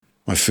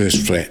My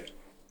first flat,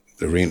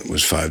 the rent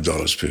was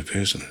 $5 per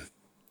person.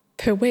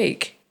 Per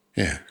week?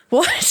 Yeah.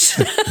 What?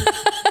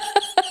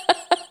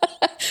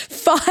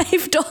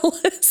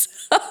 $5?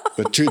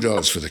 But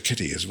 $2 for the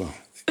kitty as well.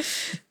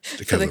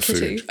 To cover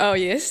food. Oh,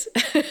 yes.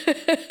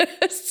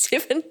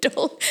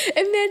 $7.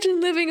 Imagine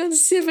living on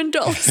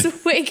 $7 a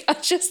week. I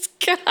just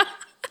can't.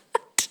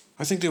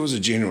 I think there was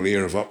a general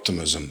air of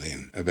optimism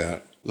then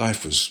about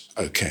life was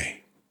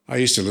okay. I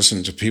used to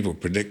listen to people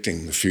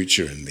predicting the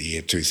future in the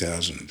year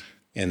 2000,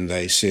 and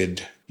they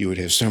said you would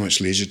have so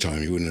much leisure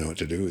time you wouldn't know what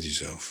to do with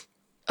yourself.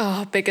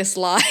 Oh, biggest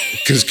lie.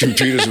 Because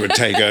computers would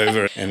take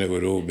over and it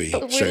would all be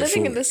straightforward. We're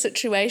living in this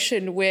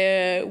situation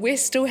where we're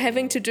still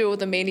having to do all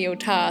the menial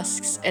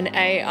tasks and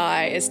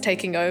AI is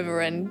taking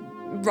over and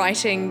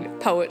writing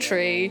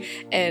poetry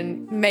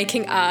and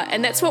making art,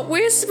 and that's what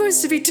we're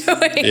supposed to be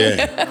doing.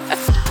 Yeah.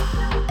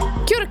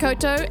 Kia ora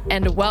koutou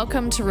and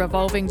welcome to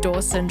Revolving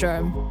Door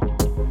Syndrome.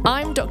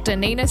 I'm Dr.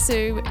 Nina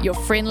Sue, your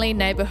friendly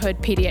neighbourhood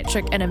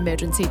paediatric and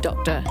emergency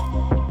doctor.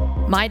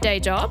 My day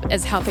job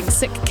is helping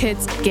sick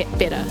kids get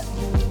better.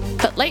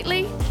 But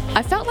lately,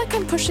 I felt like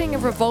I'm pushing a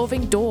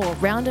revolving door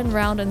round and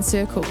round in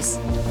circles.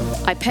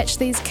 I patch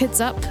these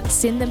kids up,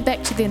 send them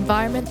back to the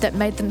environment that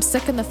made them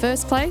sick in the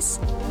first place,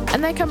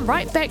 and they come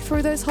right back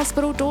through those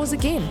hospital doors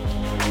again.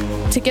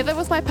 Together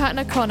with my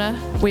partner Connor,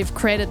 we've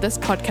created this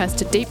podcast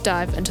to deep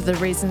dive into the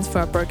reasons for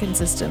our broken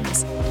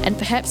systems and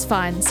perhaps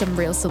find some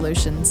real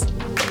solutions.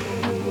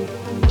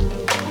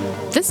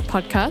 This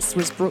podcast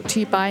was brought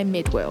to you by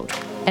MedWorld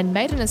and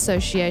made in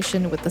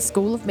association with the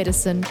School of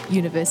Medicine,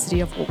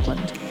 University of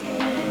Auckland.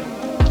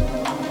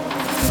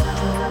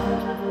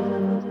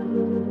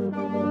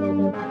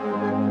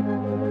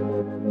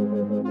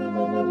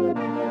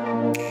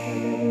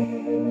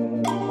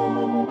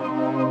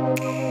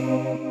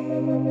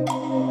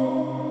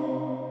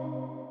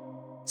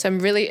 So I'm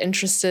really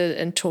interested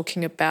in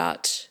talking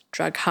about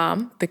drug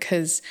harm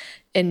because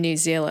in New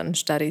Zealand,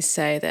 studies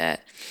say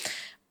that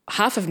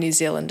half of New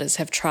Zealanders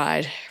have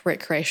tried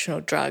recreational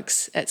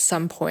drugs at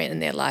some point in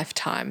their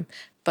lifetime,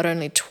 but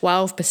only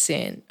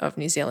 12% of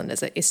New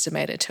Zealanders are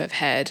estimated to have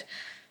had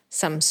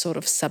some sort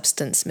of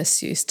substance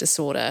misuse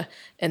disorder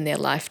in their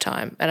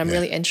lifetime. And I'm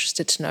really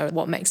interested to know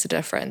what makes a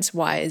difference.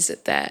 Why is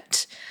it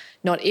that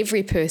not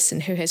every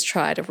person who has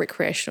tried a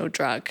recreational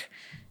drug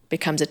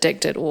becomes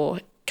addicted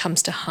or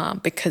comes to harm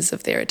because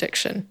of their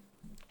addiction?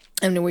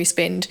 And we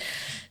spend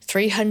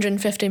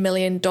 $350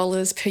 million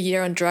per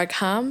year on drug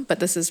harm, but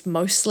this is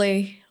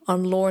mostly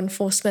on law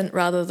enforcement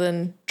rather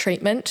than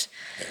treatment.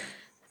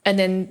 And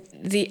then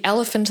the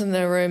elephant in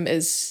the room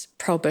is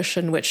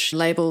prohibition, which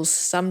labels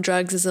some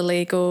drugs as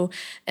illegal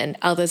and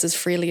others as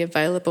freely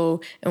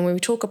available. And when we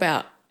talk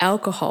about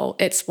alcohol,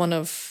 it's one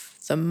of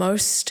the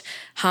most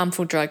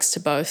harmful drugs to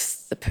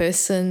both the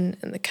person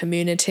and the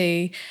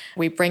community.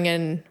 We bring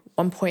in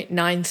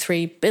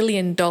 $1.93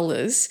 billion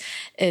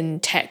in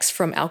tax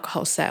from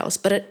alcohol sales,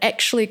 but it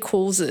actually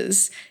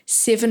causes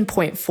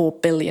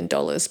 $7.4 billion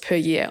per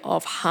year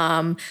of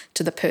harm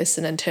to the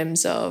person in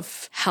terms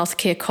of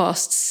healthcare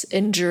costs,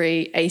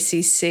 injury,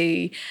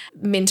 ACC,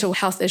 mental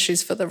health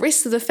issues for the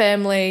rest of the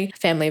family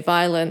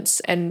violence,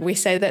 and we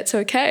say that's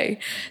okay.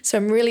 So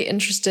I'm really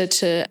interested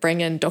to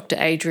bring in Dr.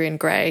 Adrian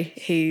Gray.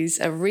 He's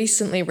a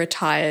recently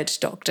retired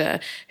doctor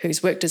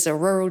who's worked as a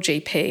rural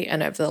GP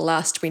and over the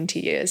last 20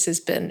 years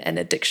has been an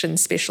addiction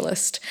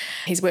specialist.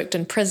 He's worked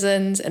in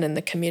prisons and in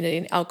the community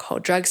and alcohol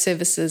drug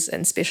services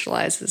and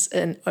specialises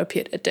in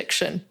opiate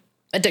addiction.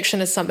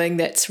 Addiction is something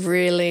that's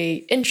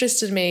really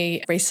interested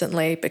me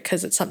recently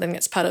because it's something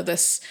that's part of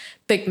this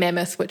big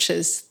mammoth, which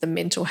is the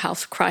mental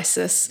health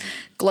crisis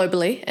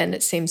globally, and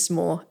it seems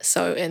more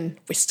so in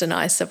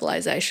westernized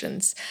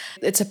civilizations.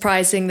 It's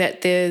surprising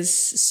that there's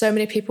so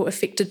many people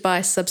affected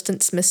by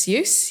substance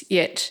misuse,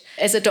 yet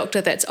as a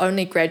doctor that's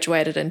only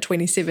graduated in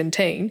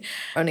 2017,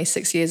 only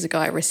 6 years ago,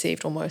 I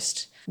received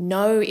almost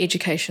no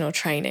educational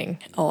training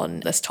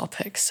on this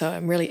topic. So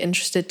I'm really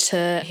interested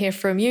to hear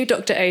from you,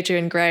 Dr.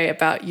 Adrian Gray,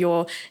 about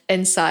your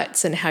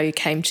insights and how you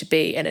came to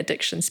be an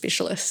addiction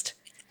specialist.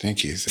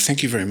 Thank you.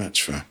 Thank you very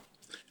much for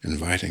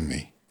inviting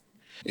me.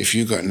 If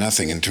you got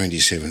nothing in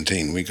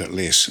 2017, we got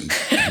less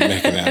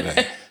back in our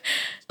day.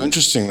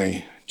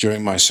 Interestingly,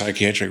 during my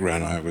psychiatric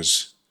run, I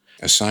was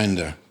assigned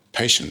a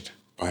patient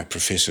by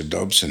Professor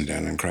Dobson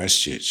down in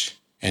Christchurch.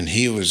 And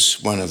he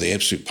was one of the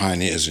absolute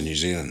pioneers in New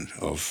Zealand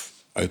of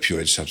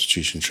opioid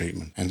substitution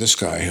treatment. And this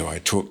guy who I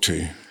talked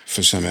to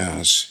for some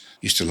hours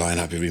used to line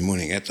up every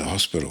morning at the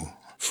hospital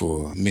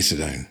for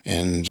methadone.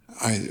 And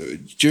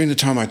during the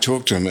time I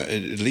talked to him,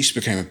 it at least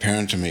became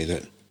apparent to me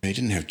that he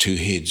didn't have two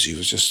heads. He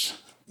was just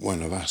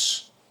one of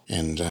us.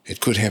 And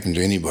it could happen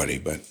to anybody,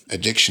 but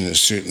addiction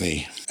is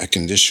certainly a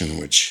condition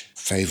which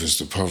favours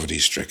the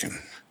poverty-stricken.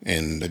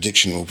 And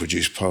addiction will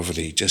produce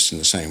poverty just in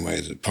the same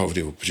way that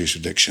poverty will produce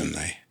addiction.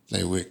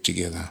 They work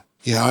together.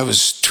 Yeah, I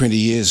was 20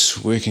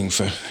 years working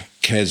for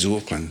CADS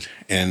Auckland,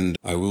 and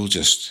I will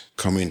just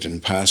comment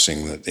in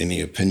passing that any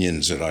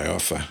opinions that I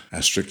offer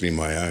are strictly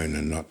my own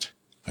and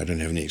I don't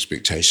have any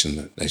expectation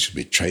that they should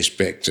be traced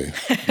back to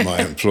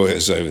my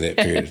employers over that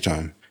period of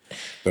time.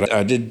 But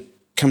I did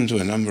come to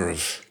a number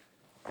of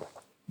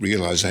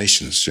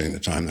realizations during the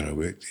time that I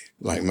worked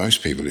there. Like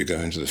most people who go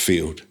into the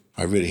field,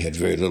 I really had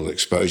very little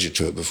exposure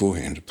to it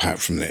beforehand, apart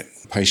from that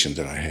patient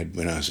that I had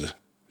when I was a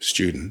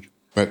student.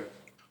 But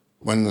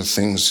one of the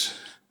things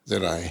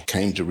that I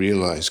came to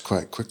realize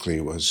quite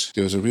quickly was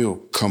there was a real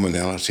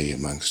commonality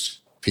amongst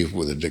people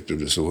with addictive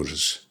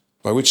disorders,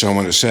 by which I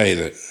want to say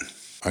that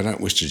I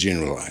don't wish to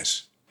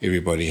generalize.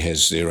 Everybody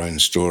has their own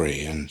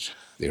story and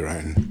their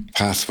own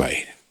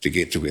pathway to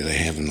get to where they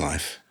have in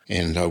life,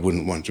 and I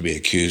wouldn't want to be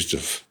accused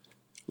of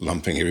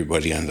lumping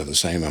everybody under the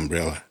same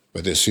umbrella,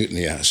 but there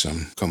certainly are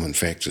some common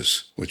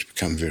factors which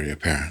become very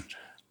apparent.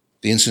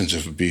 The incidence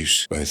of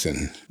abuse, both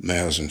in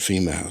males and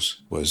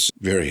females, was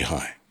very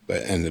high,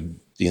 and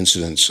the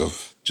incidence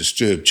of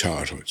disturbed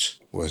childhoods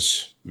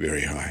was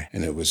very high,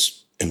 and it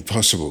was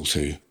impossible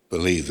to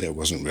believe that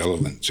wasn't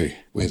relevant to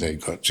where they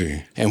got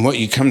to. And what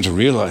you come to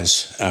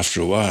realize after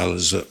a while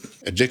is that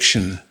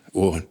addiction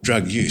or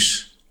drug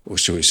use, or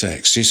shall we say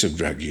excessive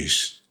drug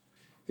use,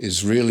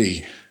 is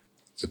really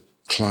the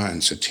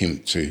client's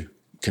attempt to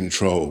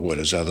control what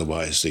is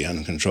otherwise the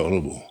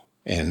uncontrollable.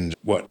 And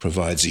what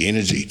provides the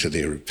energy to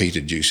their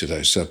repeated use of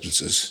those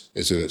substances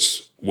is that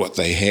it's what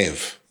they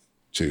have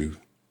to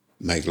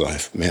make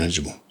life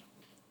manageable.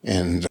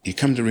 And you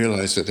come to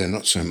realize that they're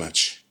not so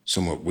much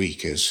somewhat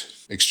weak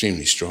as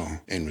extremely strong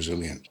and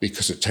resilient,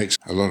 because it takes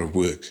a lot of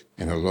work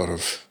and a lot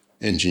of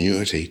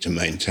ingenuity to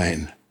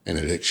maintain an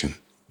addiction.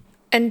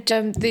 And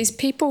these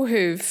people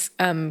who've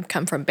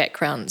come from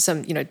backgrounds,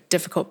 some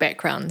difficult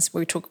backgrounds,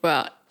 we talk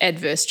about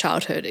adverse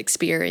childhood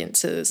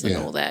experiences and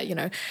all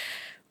that,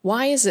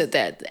 why is it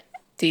that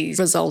these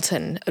result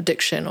in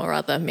addiction or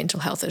other mental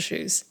health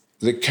issues?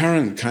 The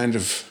current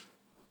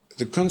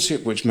the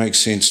concept which makes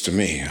sense to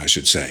me, I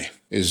should say,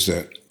 is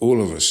that all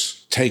of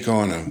us take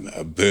on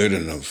a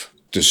burden of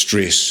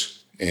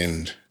distress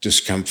and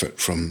discomfort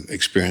from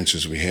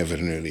experiences we have at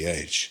an early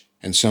age.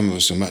 And some of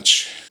us are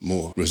much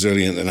more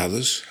resilient than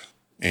others,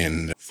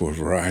 and for a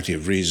variety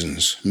of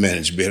reasons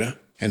manage better.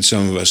 And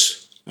some of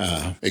us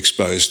are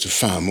exposed to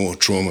far more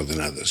trauma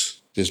than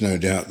others. There's no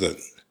doubt that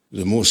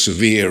the more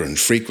severe and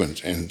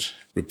frequent and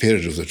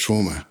repetitive the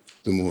trauma,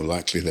 the more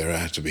likely there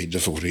are to be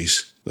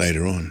difficulties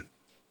later on.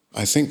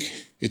 I think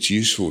it's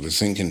useful to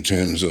think in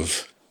terms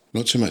of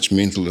not so much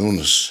mental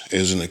illness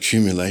as an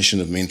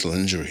accumulation of mental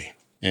injury.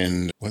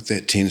 And what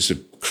that tends to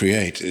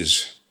create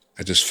is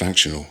a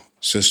dysfunctional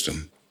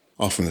system,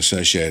 often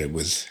associated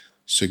with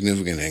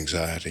significant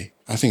anxiety.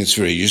 I think it's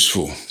very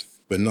useful,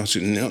 but not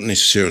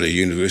necessarily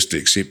universally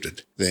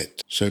accepted,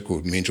 that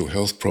so-called mental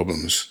health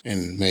problems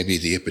and maybe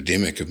the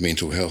epidemic of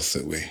mental health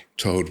that we're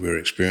told we're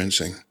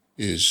experiencing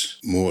is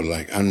more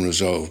like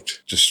unresolved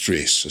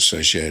distress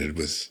associated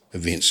with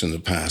events in the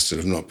past that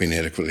have not been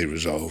adequately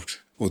resolved,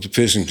 or the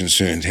person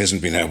concerned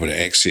hasn't been able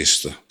to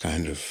access the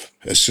kind of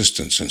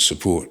assistance and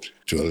support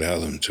to allow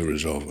them to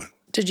resolve it.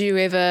 Did you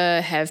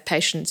ever have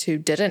patients who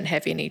didn't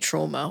have any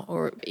trauma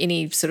or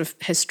any sort of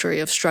history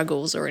of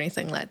struggles or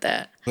anything like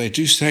that? They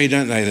do say,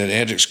 don't they, that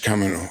addicts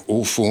come in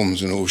all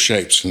forms and all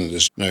shapes and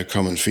there's no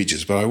common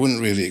features, but I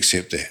wouldn't really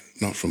accept that,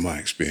 not from my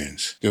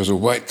experience. There was a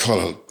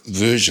white-collar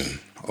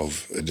version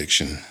of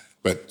addiction,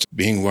 but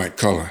being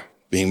white-collar,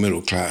 being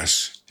middle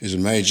class, is a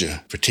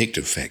major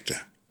protective factor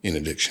in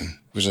addiction.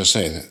 Because I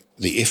say that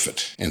the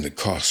effort and the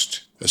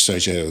cost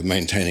associated with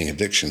maintaining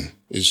addiction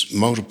is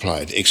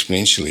multiplied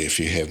exponentially if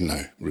you have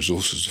no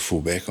resources to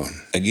fall back on.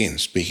 Again,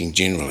 speaking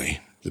generally,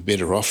 the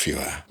better off you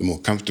are, the more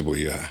comfortable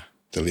you are,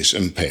 the less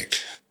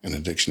impact an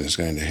addiction is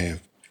going to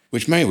have,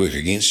 which may work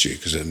against you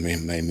because it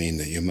may mean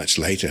that you're much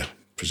later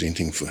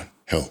presenting for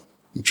help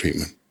and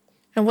treatment.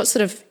 And what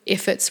sort of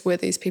efforts were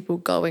these people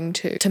going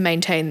to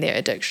maintain their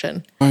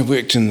addiction? I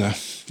worked in the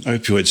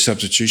opioid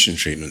substitution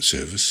treatment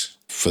service.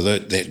 For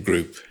that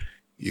group,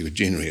 you would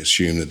generally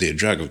assume that their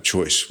drug of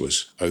choice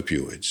was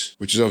opioids,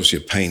 which is obviously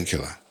a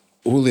painkiller.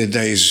 All their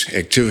day's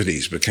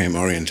activities became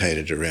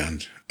orientated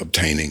around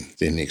obtaining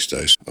their next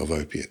dose of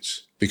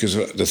opiates. Because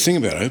the thing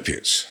about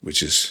opiates,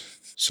 which is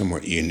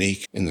somewhat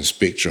unique in the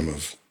spectrum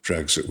of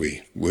drugs that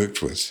we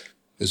worked with,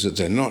 is that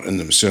they're not in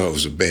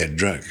themselves a bad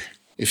drug.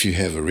 If you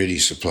have a ready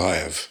supply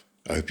of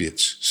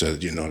opiates so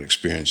that you're not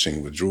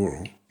experiencing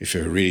withdrawal, if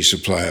you have a ready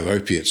supply of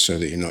opiates so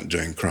that you're not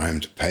doing crime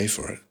to pay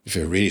for it, if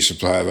you have a ready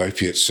supply of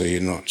opiates so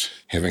you're not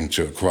having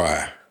to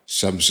acquire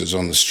substances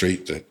on the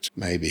street that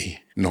may be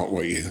not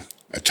what you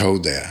are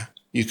told they are,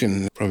 you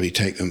can probably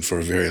take them for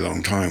a very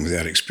long time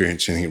without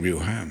experiencing any real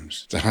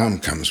harms. The harm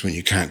comes when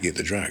you can't get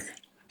the drug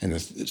and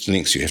the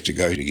lengths you have to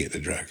go to get the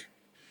drug.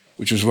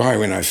 Which was why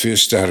when I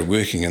first started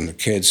working in the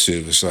CAD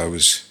service, I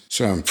was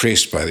so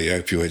impressed by the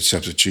opioid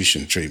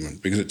substitution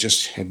treatment because it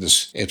just had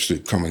this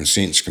absolute common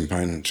sense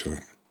component to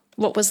it.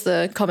 What was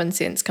the common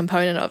sense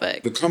component of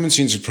it? The common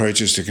sense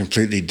approach is to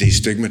completely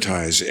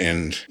destigmatize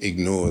and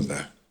ignore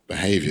the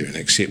behavior and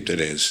accept it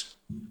as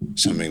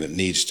something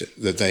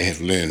that they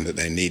have learned that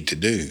they need to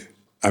do.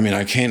 I mean,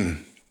 I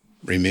can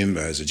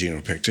remember as a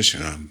general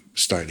practitioner, I'm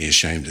slightly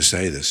ashamed to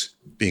say this,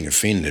 being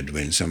offended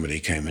when somebody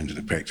came into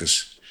the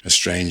practice, a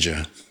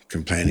stranger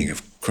complaining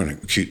of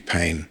chronic acute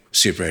pain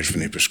separated from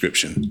their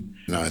prescription.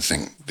 And I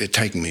think they're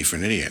taking me for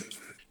an idiot.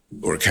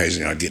 Or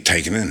occasionally I'd get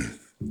taken in.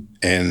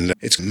 And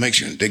it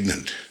makes you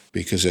indignant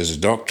because as a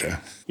doctor,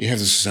 you have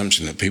this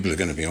assumption that people are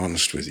going to be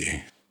honest with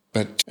you.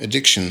 But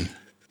addiction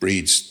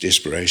breeds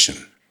desperation,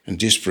 and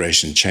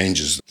desperation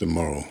changes the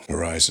moral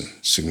horizon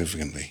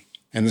significantly.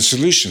 And the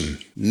solution,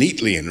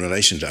 neatly in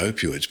relation to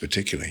opioids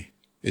particularly,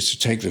 is to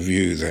take the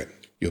view that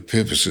your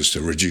purpose is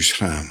to reduce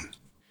harm.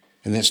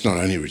 And that's not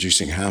only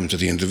reducing harm to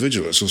the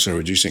individual, it's also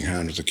reducing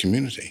harm to the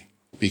community.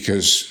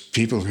 Because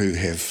people who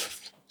have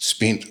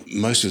spent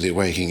most of their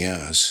waking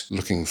hours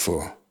looking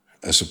for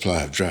a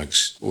supply of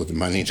drugs or the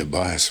money to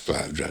buy a supply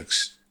of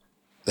drugs,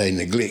 they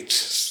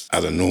neglect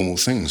other normal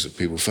things that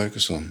people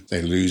focus on.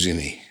 They lose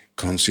any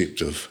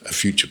concept of a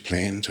future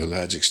plan to a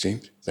large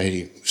extent.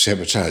 They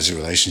sabotage their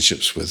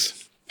relationships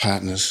with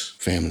partners,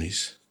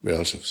 families,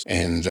 relatives,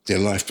 and their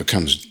life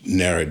becomes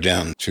narrowed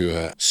down to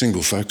a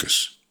single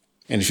focus.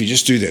 And if you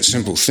just do that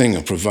simple thing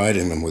of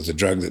providing them with the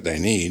drug that they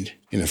need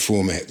in a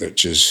format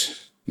that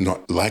is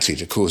not likely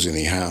to cause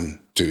any harm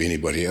to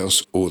anybody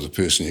else or the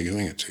person you're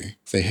giving it to,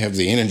 they have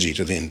the energy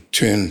to then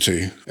turn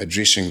to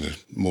addressing the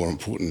more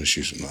important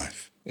issues in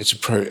life. It's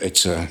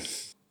a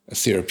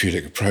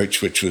therapeutic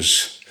approach which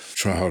was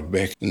trialled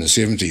back in the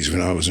 70s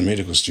when I was a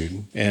medical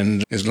student,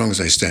 and as long as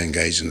they stay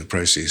engaged in the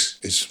process,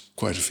 it's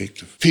quite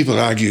effective. People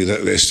argue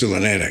that they're still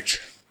an addict.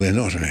 They're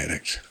not an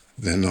addict.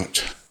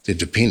 They're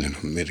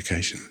dependent on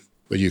medication.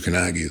 But you can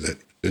argue that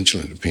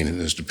insulin dependent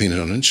is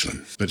dependent on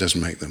insulin, but it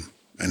doesn't make them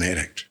an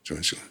addict to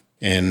insulin.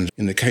 And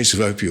in the case of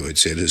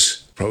opioids, that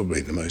is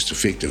probably the most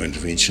effective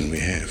intervention we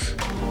have.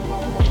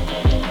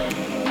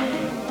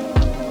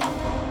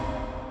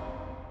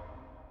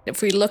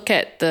 If we look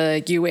at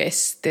the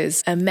US,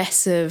 there's a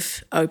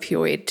massive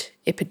opioid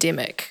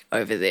epidemic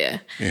over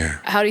there. Yeah.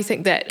 How do you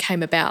think that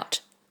came about?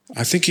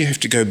 I think you have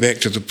to go back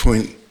to the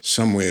point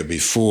somewhere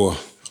before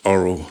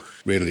oral,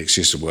 readily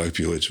accessible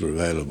opioids were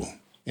available.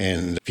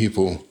 And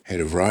people had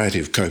a variety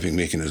of coping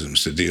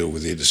mechanisms to deal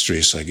with their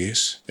distress, I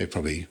guess. They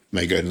probably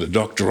may go to the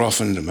doctor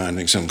often,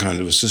 demanding some kind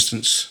of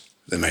assistance.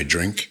 They may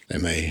drink. They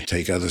may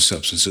take other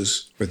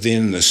substances. But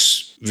then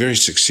this very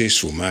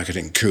successful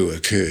marketing coup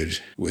occurred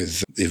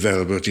with the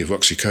availability of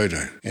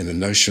oxycodone. And the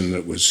notion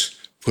that was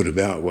put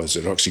about was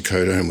that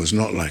oxycodone was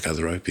not like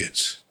other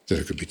opiates, that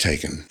it could be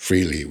taken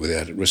freely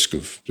without risk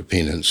of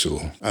dependence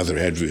or other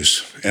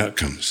adverse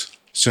outcomes.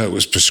 So it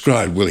was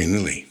prescribed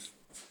willy-nilly.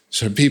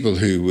 So people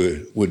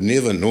who would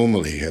never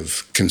normally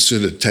have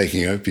considered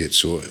taking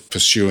opiates or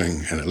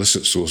pursuing an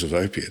illicit source of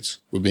opiates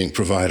were being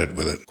provided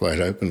with it quite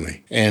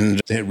openly.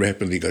 And that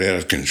rapidly got out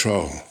of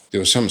control.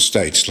 There were some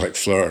states like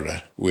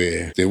Florida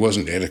where there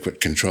wasn't adequate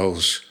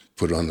controls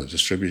put on the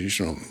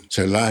distribution of them.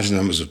 So large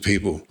numbers of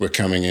people were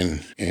coming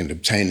in and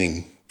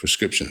obtaining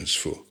prescriptions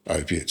for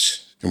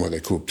opiates in what they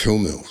call pill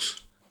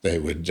mills. They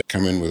would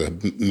come in with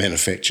a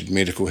manufactured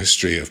medical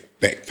history of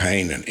back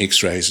pain and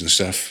x-rays and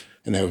stuff,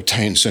 and they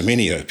obtained so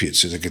many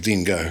opiates that they could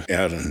then go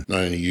out and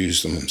not only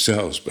use them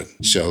themselves, but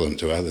sell them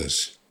to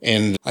others.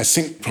 And I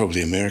think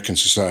probably American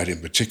society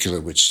in particular,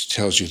 which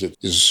tells you that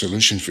there's a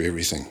solution for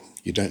everything.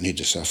 You don't need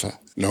to suffer.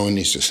 No one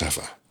needs to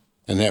suffer.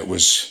 And that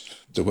was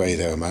the way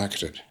they were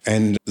marketed.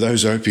 And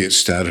those opiates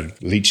started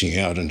leaching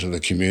out into the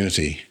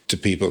community to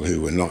people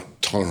who were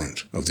not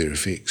tolerant of their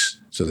effects.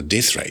 So the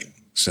death rate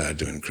started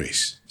to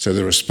increase. So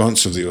the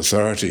response of the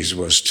authorities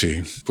was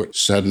to put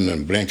sudden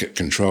and blanket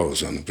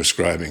controls on the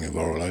prescribing of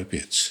oral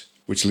opiates,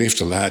 which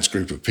left a large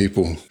group of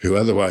people who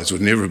otherwise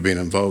would never have been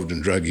involved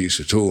in drug use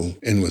at all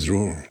in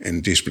withdrawal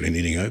and desperately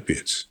needing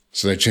opiates.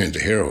 So they turned to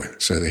heroin.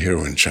 So the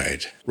heroin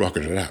trade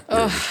rocketed up,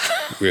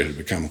 where it had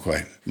become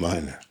quite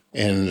minor.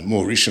 And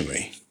more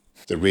recently,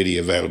 the ready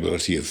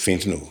availability of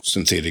fentanyl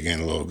synthetic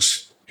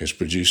analogues has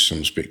produced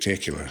some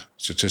spectacular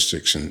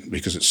statistics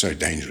because it's so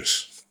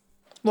dangerous.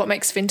 What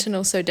makes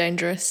fentanyl so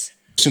dangerous?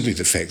 Simply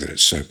the fact that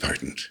it's so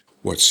potent.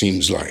 What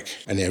seems like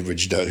an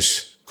average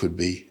dose could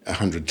be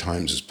 100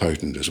 times as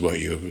potent as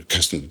what you're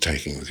accustomed to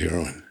taking with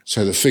heroin.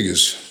 So the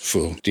figures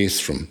for death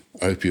from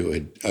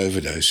opioid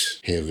overdose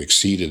have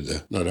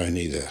exceeded not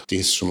only the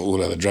deaths from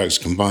all other drugs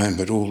combined,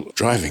 but all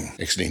driving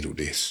accidental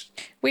deaths.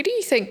 Where do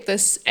you think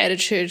this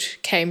attitude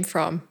came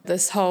from,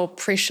 this whole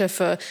pressure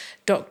for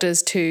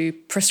doctors to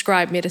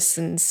prescribe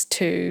medicines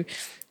to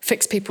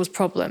fix people's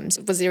problems?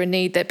 Was there a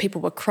need that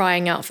people were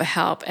crying out for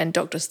help and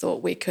doctors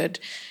thought we could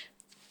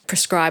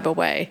prescribe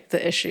away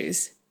the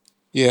issues?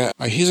 Yeah,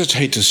 I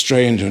hesitate to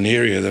stray into an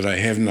area that I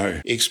have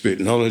no expert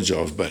knowledge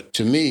of, but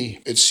to me,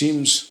 it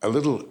seems a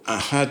little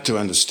hard to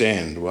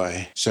understand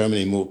why so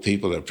many more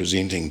people are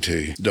presenting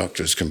to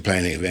doctors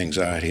complaining of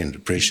anxiety and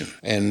depression.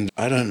 And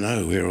I don't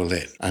know where all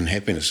that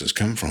unhappiness has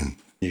come from.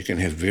 You can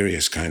have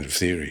various kinds of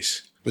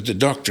theories. But the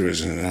doctor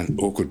is in an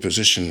awkward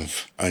position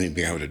of only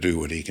being able to do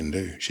what he can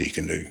do, she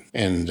can do.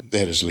 And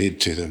that has led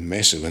to the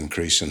massive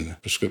increase in the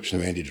prescription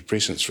of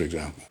antidepressants, for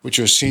example, which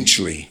are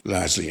essentially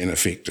largely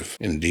ineffective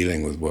in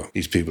dealing with what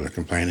these people are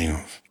complaining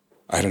of.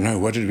 I don't know,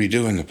 what did we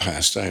do in the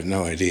past? I have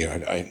no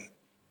idea.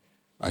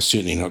 I'm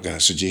certainly not going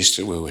to suggest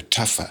that we were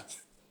tougher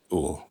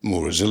or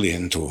more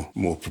resilient or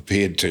more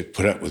prepared to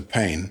put up with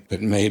pain,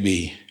 but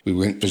maybe we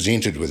weren't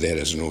presented with that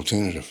as an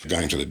alternative,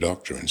 going to the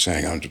doctor and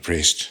saying, I'm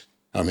depressed,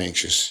 I'm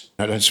anxious.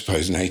 I don't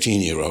suppose an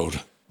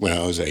 18-year-old, when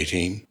I was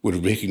 18, would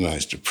have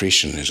recognised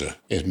depression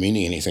as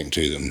meaning anything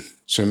to them.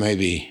 So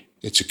maybe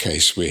it's a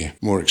case where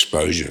more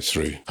exposure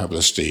through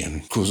publicity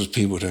and causes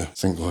people to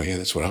think, oh yeah,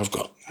 that's what I've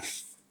got.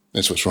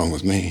 That's what's wrong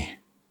with me.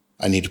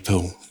 I need a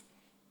pill.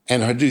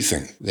 And I do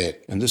think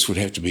that, and this would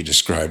have to be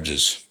described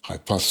as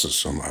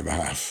hypothesis on my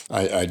behalf,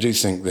 I do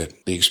think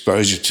that the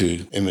exposure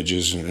to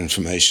images and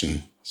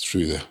information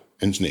through the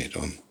internet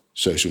on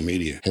social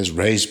media has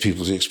raised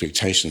people's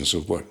expectations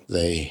of what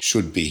they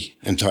should be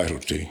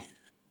entitled to.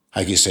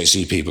 I guess they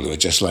see people who are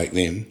just like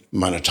them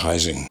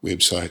monetizing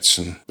websites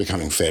and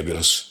becoming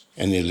fabulous,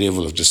 and their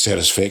level of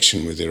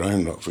dissatisfaction with their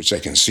own life, which they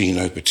can see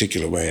no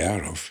particular way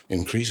out of,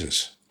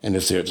 increases. And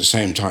if they're at the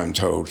same time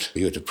told,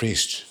 you're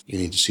depressed, you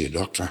need to see a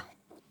doctor,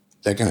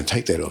 they're going to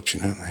take that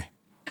option, aren't they?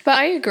 But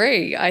I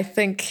agree. I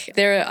think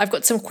I've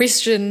got some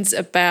questions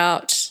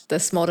about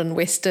this modern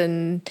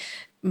Western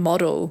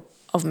model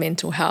of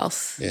mental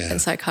health and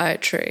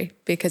psychiatry,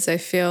 because I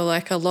feel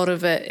like a lot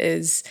of it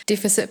is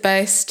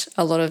deficit-based,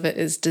 a lot of it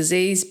is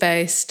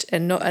disease-based,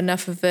 and not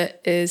enough of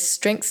it is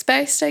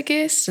strengths-based, I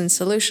guess, and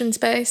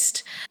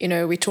solutions-based. You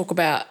know, we talk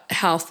about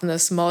health in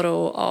this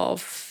model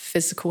of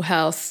physical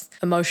health,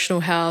 emotional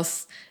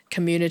health,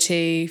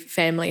 community,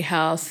 family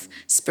health,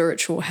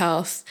 spiritual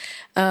health,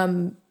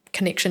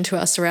 connection to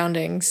our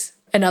surroundings.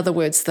 In other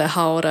words, the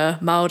Haora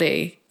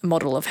Māori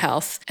model of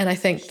health. And I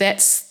think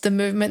that's the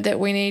movement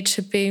that we need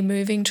to be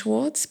moving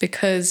towards,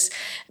 because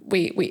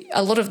we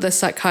a lot of the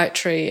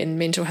psychiatry and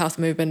mental health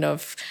movement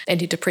of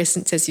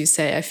antidepressants, as you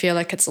say, I feel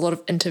like it's a lot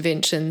of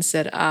interventions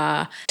that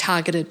are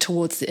targeted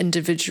towards the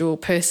individual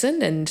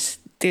person, and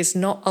there's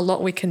not a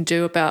lot we can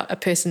do about a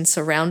person's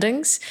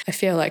surroundings. I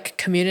feel like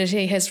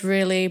community has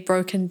really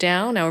broken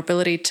down, our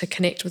ability to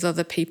connect with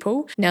other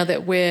people. Now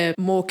that we're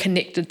more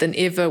connected than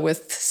ever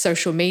with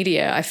social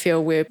media, I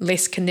feel we're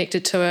less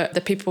connected to the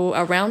people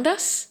around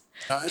us.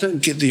 I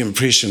don't get the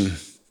impression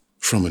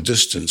from a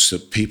distance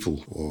that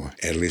people or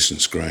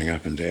adolescents growing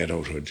up into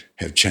adulthood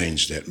have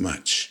changed that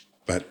much.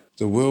 But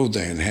the world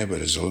they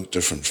inhabit is a lot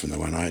different from the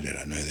one I did,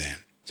 I know that.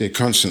 They're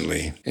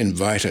constantly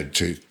invited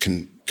to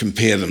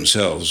compare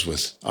themselves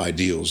with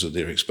ideals that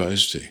they're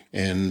exposed to.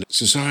 And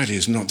society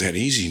is not that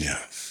easy now.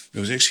 It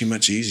was actually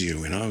much easier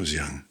when I was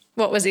young.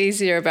 What was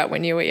easier about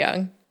when you were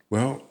young?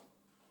 Well,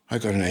 I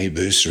got an A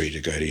bursary to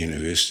go to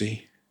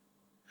university.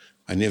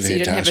 I never So you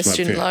didn't have a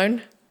student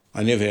loan?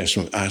 I never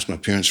asked my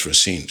parents for a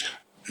cent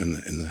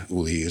in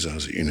all the years I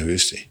was at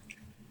university.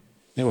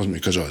 That wasn't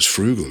because I was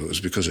frugal, it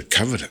was because it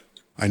covered it.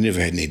 I never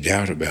had any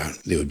doubt about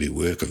there would be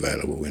work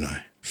available when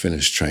I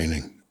finished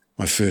training.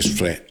 My first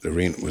flat, the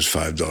rent was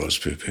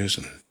 $5 per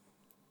person.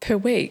 Per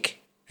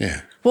week?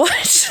 Yeah. What?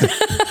 $5?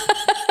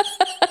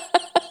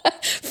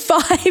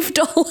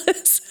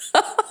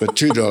 But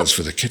 $2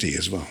 for the kitty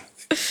as well,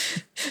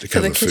 to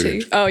cover for the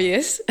kitty. food. Oh,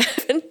 yes.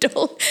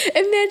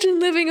 Imagine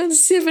living on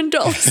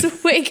 $7 a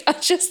week. I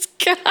just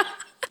can't.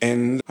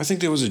 And I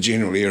think there was a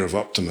general air of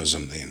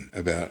optimism then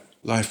about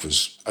life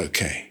was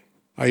okay.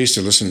 I used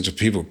to listen to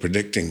people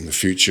predicting the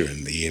future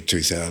in the year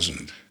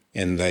 2000,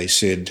 and they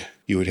said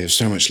you would have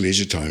so much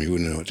leisure time you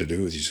wouldn't know what to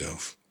do with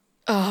yourself.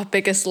 Oh,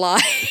 biggest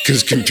lie.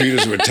 Because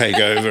computers would take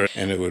over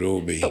and it would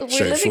all be straightforward.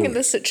 We're living in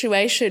this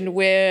situation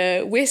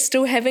where we're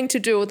still having to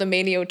do all the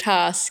menial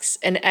tasks,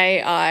 and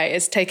AI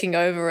is taking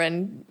over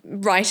and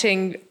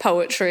writing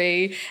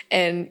poetry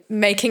and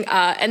making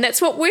art, and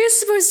that's what we're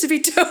supposed to be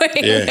doing.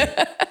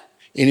 Yeah.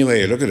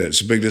 Anyway, you look at it, it's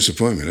a big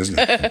disappointment, isn't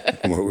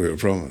it, from what we were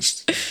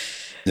promised.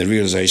 The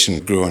realisation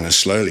grew on us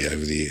slowly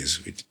over the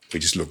years. We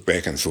just looked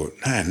back and thought,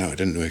 no, it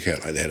didn't work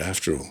out like that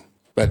after all.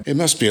 But it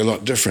must be a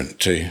lot different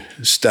to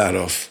start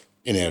off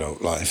in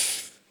adult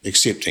life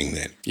accepting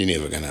that you're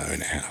never going to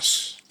own a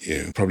house.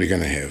 You're probably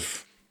going to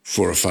have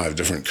 4 or 5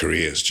 different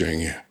careers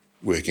during your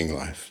working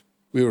life.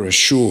 We were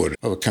assured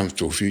of a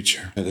comfortable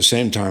future. At the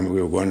same time,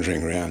 we were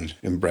wandering around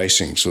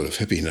embracing sort of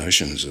hippie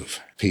notions of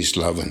peace,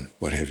 love, and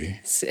what have you.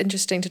 It's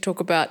interesting to talk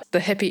about the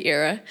hippie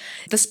era.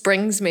 This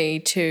brings me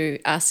to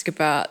ask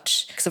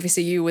about, because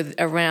obviously you were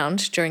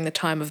around during the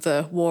time of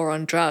the war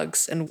on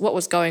drugs, and what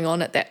was going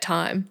on at that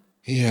time.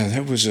 Yeah,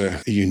 that was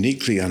a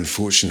uniquely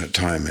unfortunate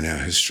time in our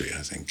history,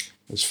 I think,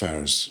 as far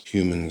as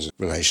humans'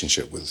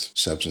 relationship with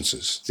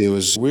substances. There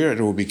was where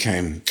it all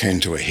came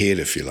to a head,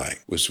 if you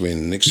like, was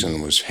when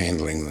Nixon was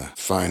handling the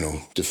final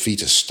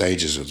defeatist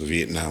stages of the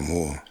Vietnam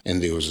War.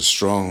 And there was a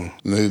strong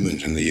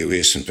movement in the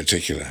US in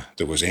particular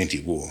that was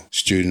anti-war.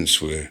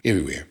 Students were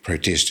everywhere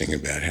protesting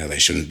about how they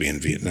shouldn't be in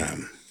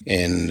Vietnam.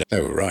 And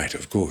they were right,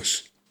 of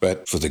course.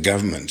 But for the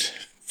government,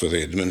 for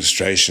the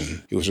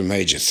administration, it was a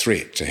major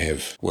threat to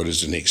have what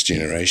is the next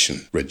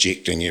generation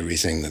rejecting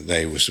everything that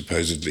they were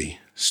supposedly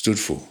stood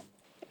for.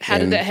 How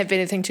did that have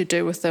anything to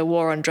do with the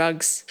war on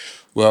drugs?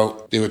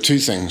 Well, there were 2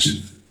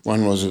 things.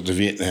 One was that the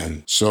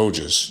Vietnam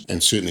soldiers,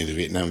 and certainly the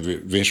Vietnam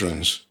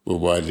veterans, were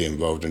widely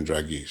involved in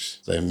drug use.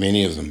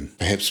 Many of them,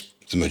 perhaps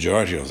the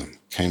majority of them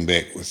came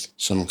back with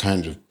some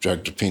kind of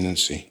drug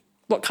dependency.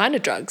 What kind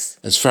of drugs?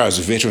 As far as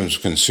the veterans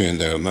were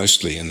concerned, they were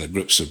mostly in the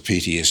grips of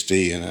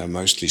PTSD and are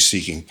mostly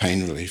seeking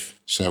pain relief.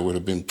 So it would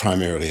have been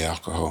primarily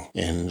alcohol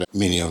and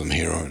many of them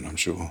heroin, I'm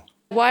sure.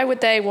 Why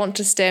would they want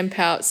to stamp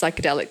out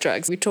psychedelic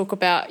drugs? You talked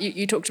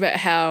about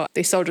how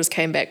the soldiers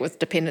came back with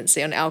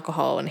dependency on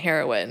alcohol and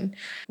heroin.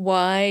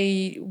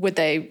 Why would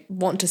they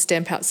want to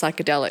stamp out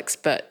psychedelics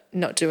but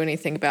not do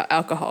anything about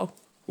alcohol?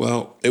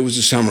 Well, it was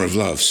the summer of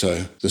love,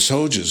 so the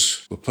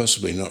soldiers were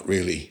possibly not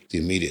really the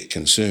immediate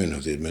concern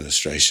of the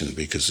administration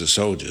because the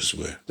soldiers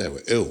were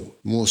ill.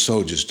 More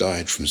soldiers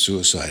died from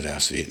suicide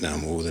after the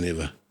Vietnam War than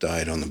ever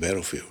died on the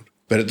battlefield.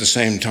 But at the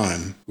same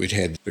time, we'd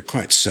had the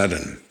quite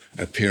sudden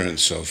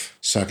appearance of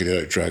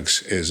psychedelic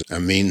drugs as a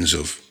means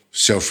of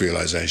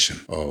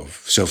self-realization,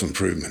 of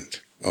self-improvement,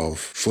 of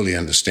fully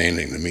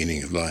understanding the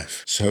meaning of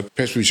life. So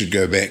perhaps we should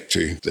go back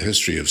to the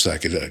history of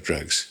psychedelic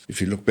drugs. If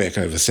you look back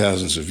over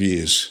thousands of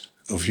years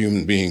of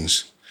human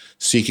beings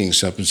seeking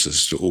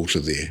substances to alter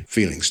their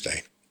feeling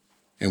state.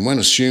 And one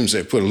assumes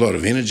they put a lot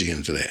of energy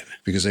into that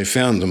because they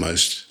found the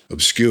most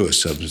obscure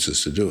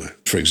substances to do it.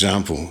 For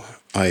example,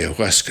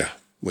 ayahuasca,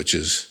 which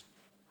has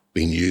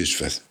been used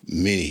for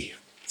many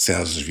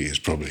thousands of years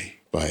probably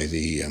by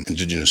the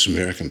indigenous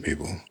American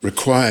people,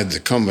 required the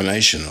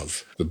combination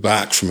of the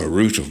bark from a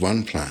root of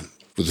one plant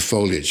with the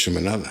foliage from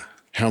another.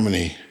 How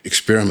many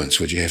experiments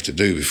would you have to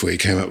do before you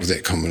came up with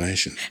that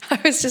combination? I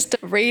was just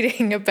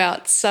reading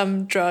about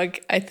some drug,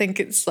 I think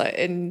it's like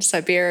in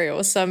Siberia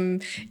or somewhere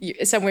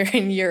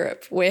in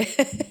Europe, where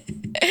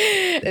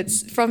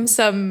it's from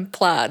some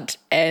plant,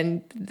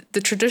 and the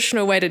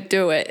traditional way to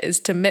do it is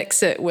to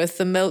mix it with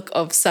the milk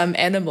of some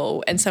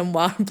animal and some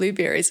wild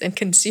blueberries and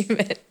consume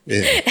it.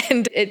 Yeah.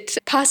 And it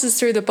passes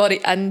through the body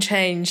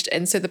unchanged,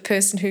 and so the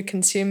person who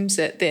consumes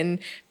it then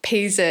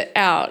pees it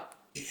out.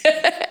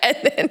 And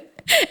then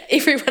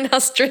everyone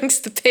else drinks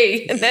the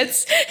pee, and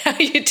that's how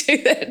you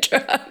do that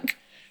drug.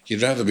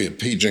 You'd rather be a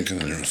pea drinker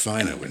than a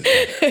refiner, wouldn't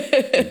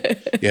you?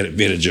 You had a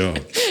better job.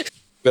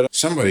 But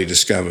somebody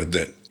discovered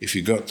that if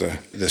you got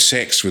the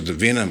sacs with the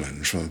venom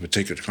in from a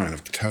particular kind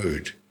of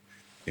toad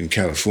in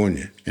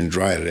California and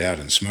dried it out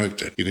and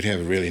smoked it, you could have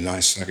a really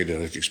nice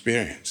psychedelic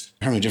experience.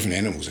 How many different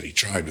animals had he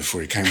tried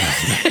before he came up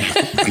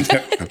with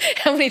that?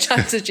 How many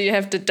times did you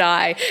have to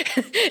die?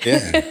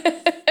 Yeah.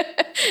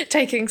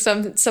 Taking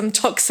some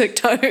toxic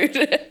toad.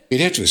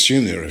 You'd have to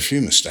assume there were a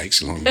few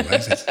mistakes along the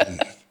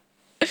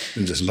way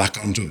and just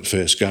luck onto it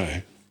first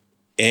go.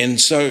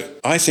 And so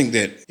I think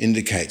that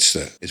indicates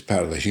that it's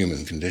part of the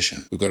human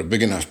condition. We've got a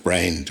big enough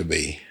brain to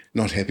be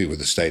not happy with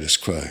the status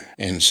quo.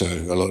 And so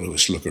a lot of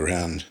us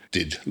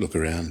did look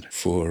around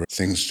for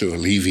things to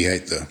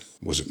alleviate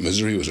was it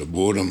misery, was it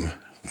boredom?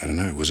 I don't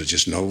know, was it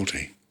just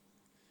novelty?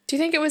 Do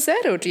you think it was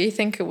that, or do you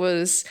think it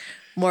was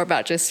more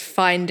about just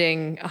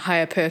finding a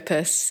higher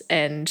purpose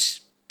and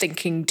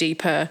thinking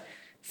deeper,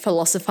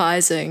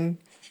 philosophizing?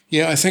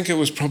 Yeah, I think it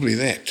was probably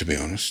that, to be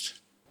honest.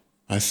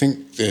 I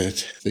think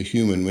that the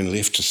human, when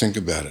left to think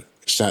about it,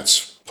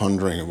 starts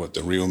pondering what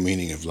the real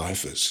meaning of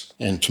life is.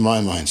 And to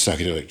my mind,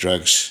 psychedelic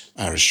drugs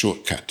are a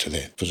shortcut to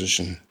that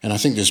position. And I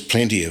think there's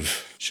plenty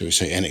of, shall we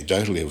say,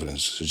 anecdotal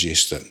evidence to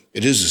suggest that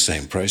it is the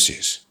same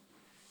process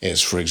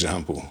as, for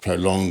example,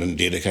 prolonged and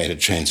dedicated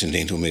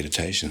transcendental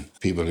meditation.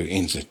 People who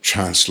enter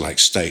trance-like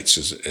states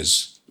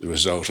as the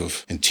result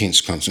of intense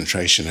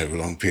concentration over a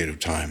long period of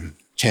time,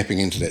 tapping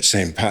into that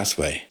same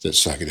pathway that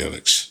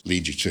psychedelics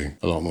lead you to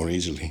a lot more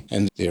easily.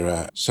 And there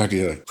are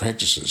psychedelic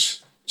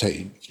practices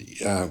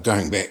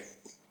going back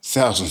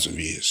thousands of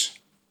years,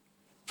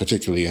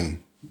 particularly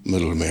in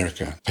Middle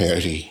America,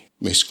 peyote,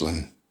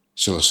 mescaline,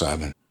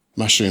 psilocybin,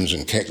 mushrooms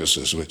and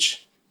cactuses,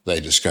 which they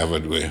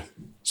discovered were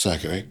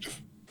psychoactive.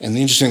 And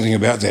the interesting thing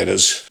about that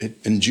is it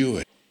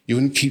endured. You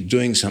wouldn't keep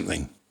doing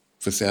something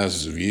for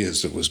thousands of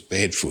years that was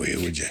bad for you,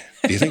 would you?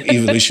 Do you think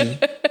evolution?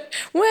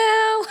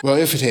 Well,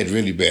 if it had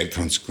really bad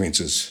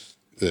consequences,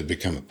 they'd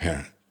become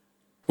apparent.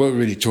 What we're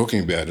really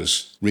talking about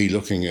is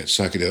re-looking at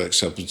psychedelic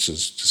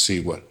substances to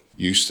see what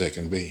use they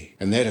can be.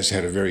 And that has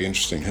had a very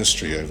interesting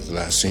history over the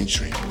last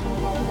century.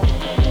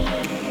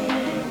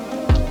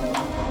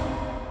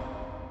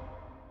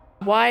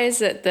 Why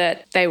is it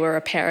that they were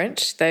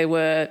apparent? They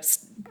were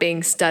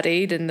being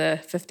studied in the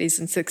 50s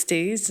and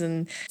 60s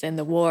and in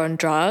the war on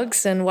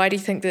drugs. And why do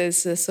you think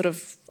there's a sort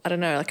of, I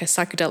don't know, like a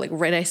psychedelic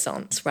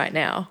renaissance right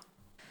now?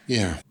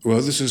 Yeah,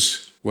 well, this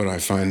is what I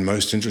find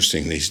most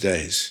interesting these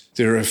days.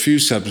 There are a few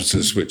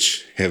substances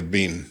which have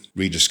been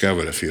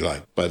rediscovered, if you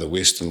like, by the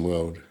Western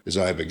world. There's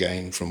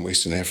ibogaine from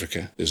Western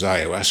Africa. There's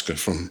ayahuasca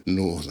from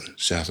North and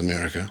South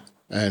America,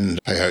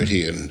 and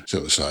peyote and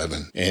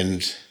psilocybin.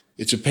 And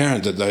it's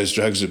apparent that those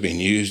drugs have been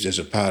used as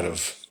a part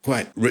of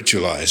quite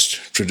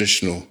ritualized,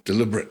 traditional,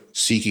 deliberate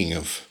seeking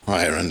of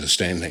higher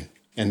understanding.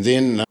 And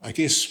then, I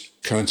guess,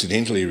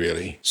 coincidentally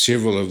really,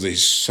 several of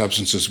these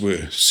substances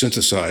were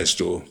synthesized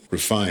or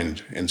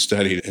refined and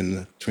studied in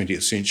the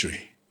 20th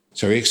century.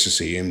 So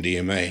ecstasy,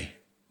 MDMA,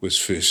 was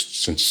first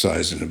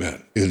synthesized in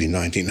about early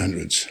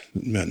 1900s,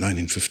 about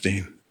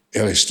 1915.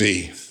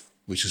 LSD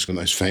which is the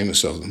most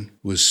famous of them,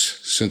 was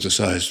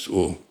synthesized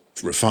or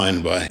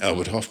refined by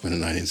Albert Hofmann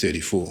in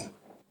 1934.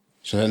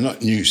 So they're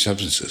not new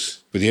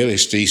substances. But the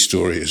LSD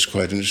story is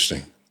quite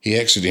interesting. He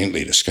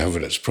accidentally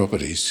discovered its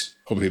properties,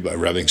 probably by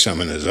rubbing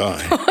some in his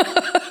eye.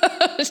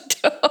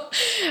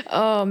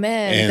 Oh,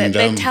 man. And,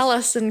 they tell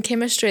us in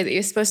chemistry that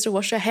you're supposed to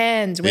wash your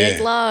hands, wear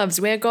gloves,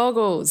 wear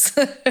goggles.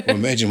 Well,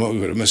 imagine what we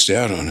would have missed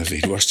out on if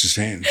he'd washed his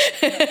hands.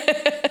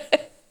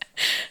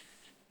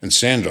 And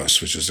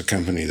Sandoz, which was the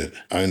company that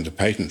owned the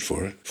patent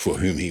for it, for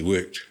whom he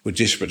worked, were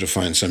desperate to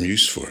find some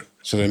use for it.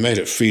 So they made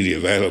it freely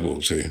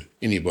available to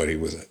anybody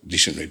with a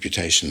decent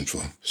reputation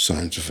for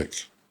scientific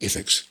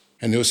ethics.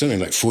 And there was something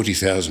like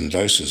 40,000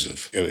 doses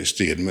of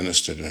LSD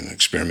administered in an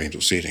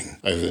experimental setting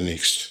over the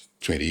next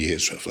 20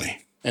 years,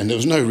 roughly. And there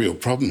was no real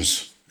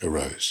problems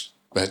arose.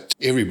 But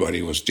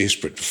everybody was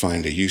desperate to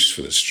find a use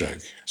for this drug.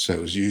 So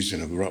it was used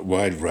in a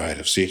wide variety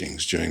of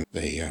settings during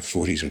the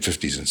 40s and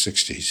 50s and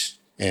 60s.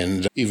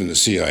 And even the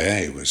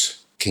CIA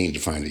was keen to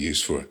find a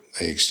use for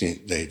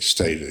it. They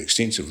studied it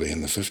extensively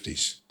in the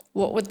 50s.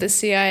 What would the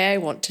CIA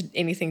want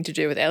anything to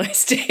do with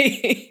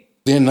LSD?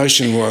 Their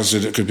notion was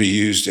that it could be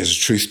used as a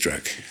truth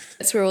drug.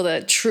 That's where all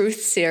the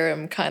truth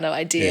serum kind of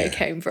idea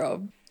came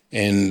from.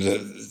 And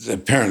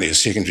apparently a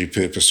secondary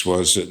purpose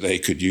was that they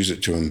could use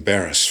it to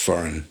embarrass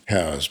foreign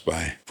powers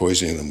by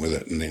poisoning them with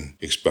it and then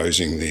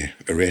exposing their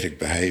erratic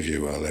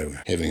behaviour while they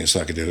were having a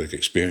psychedelic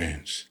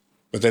experience.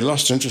 But they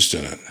lost interest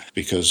in it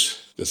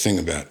because the thing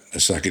about a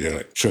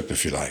psychedelic trip,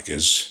 if you like,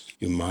 is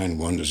your mind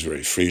wanders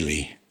very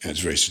freely and it's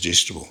very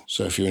suggestible.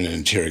 So if you're in an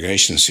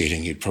interrogation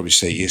setting, you'd probably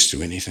say yes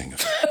to anything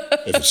if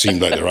it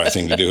seemed like the right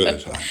thing to do at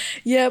the time.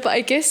 Yeah, but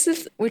I guess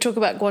if we talk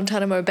about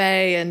Guantanamo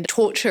Bay and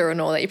torture and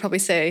all that, you'd probably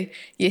say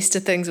yes to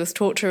things with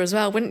torture as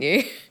well, wouldn't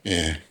you?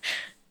 Yeah.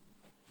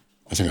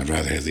 I think I'd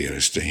rather have the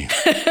LSD.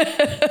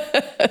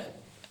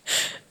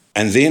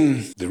 And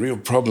then the real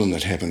problem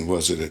that happened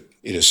was that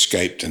it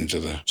escaped into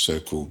the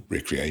so-called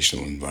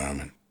recreational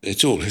environment.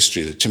 It's all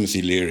history that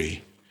Timothy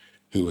Leary,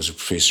 who was a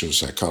professor of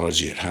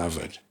psychology at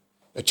Harvard,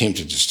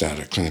 attempted to start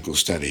a clinical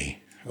study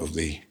of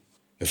the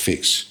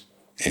effects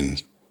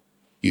and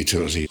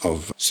utility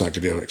of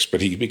psychedelics,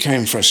 but he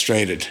became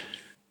frustrated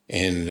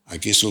and I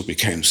guess all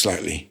became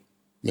slightly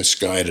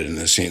misguided in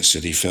the sense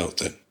that he felt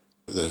that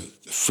the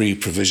free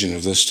provision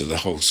of this to the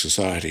whole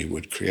society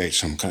would create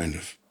some kind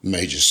of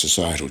major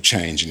societal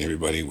change and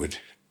everybody would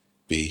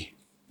be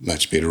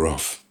much better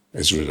off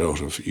as a result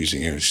of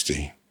using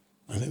LSD.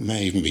 And it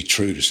may even be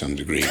true to some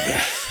degree,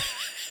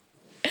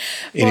 but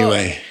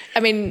anyway. Well, I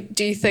mean,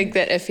 do you think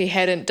that if he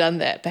hadn't done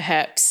that,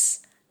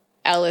 perhaps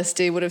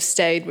LSD would have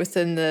stayed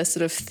within the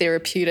sort of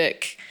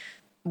therapeutic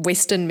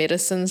Western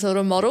medicine sort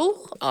of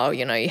model? Oh,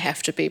 you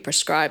have to be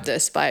prescribed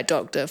this by a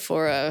doctor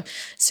for a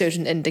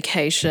certain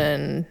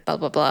indication, blah,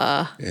 blah,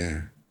 blah.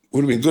 Yeah.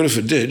 Would have been good if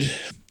it did,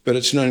 but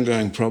it's an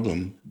ongoing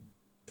problem.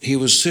 He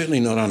was certainly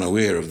not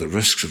unaware of the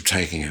risks of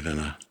taking it in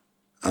an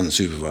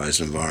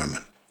unsupervised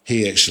environment.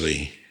 He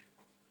actually,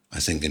 I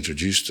think,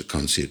 introduced the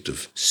concept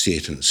of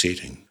set and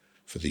setting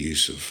for the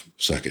use of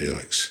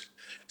psychedelics.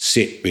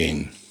 Set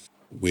being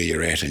where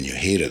you're at in your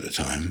head at the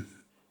time.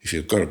 If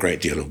you've got a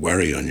great deal of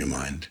worry on your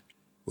mind,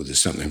 or there's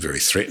something very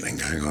threatening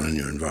going on in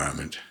your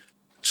environment,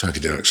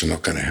 psychedelics are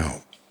not going to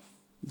help.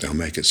 They'll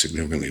make it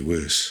significantly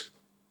worse.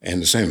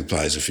 And the same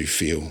applies if you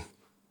feel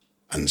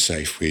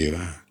unsafe where you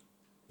are.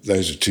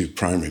 Those are two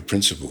primary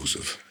principles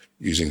of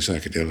using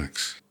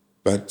psychedelics.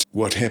 But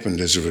what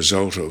happened as a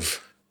result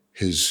of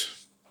his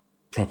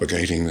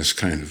propagating this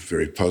kind of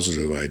very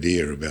positive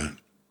idea about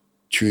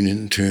tune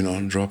in, turn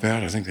on, drop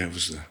out, I think that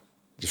was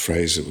the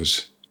phrase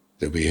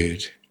that we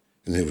heard.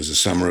 And there was a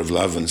summer of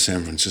love in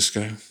San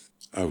Francisco.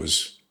 I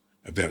was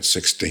about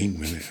 16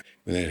 when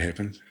that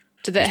happened.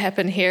 Did that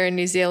happen here in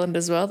New Zealand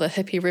as well, the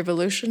hippie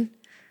revolution?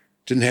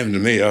 Didn't happen to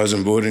me. I was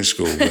in boarding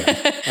school,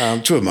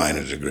 but to a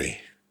minor degree.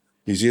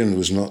 New Zealand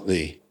was not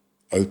the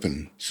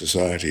open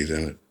society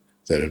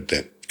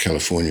that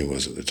California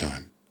was at the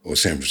time, or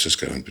San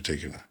Francisco in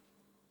particular.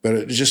 But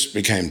it just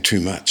became too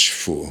much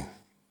for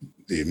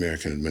the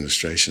American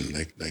administration.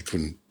 They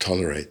couldn't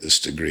tolerate this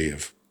degree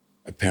of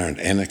apparent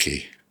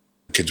anarchy.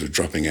 Kids were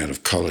dropping out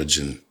of college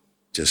and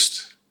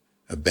just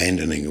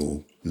abandoning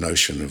all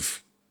notion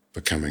of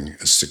becoming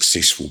a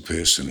successful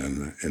person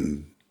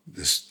in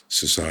this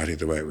society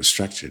the way it was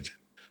structured.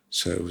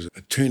 So it was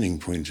a turning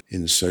point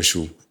in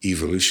social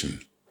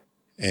evolution.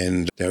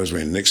 And that was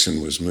when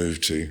Nixon was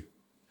moved to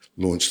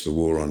launch the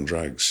war on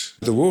drugs.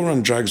 The war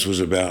on drugs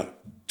was about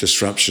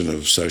disruption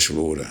of social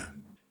order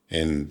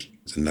and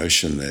the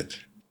notion that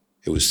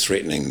it was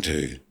threatening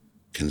to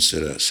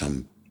consider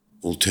some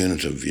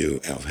alternative view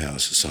of how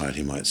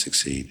society might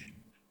succeed.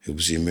 It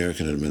was the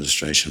American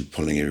administration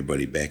pulling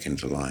everybody back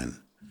into line.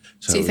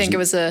 So you think it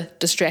was a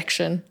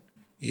distraction?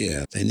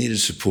 Yeah, they needed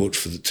support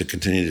to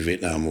continue the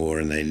Vietnam War,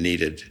 and they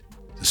needed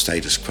the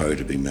status quo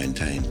to be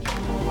maintained.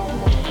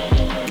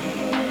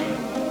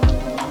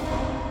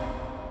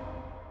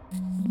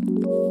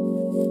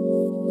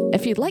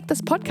 If you like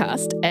this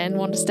podcast and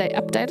want to stay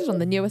updated on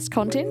the newest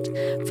content,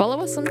 follow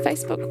us on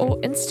Facebook or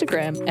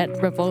Instagram at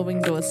Revolving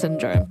Door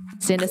Syndrome.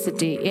 Send us a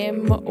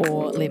DM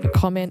or leave a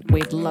comment.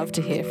 We'd love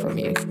to hear from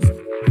you.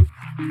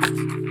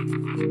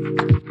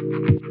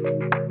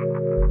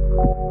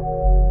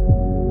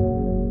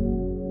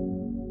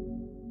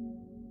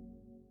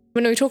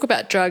 When we talk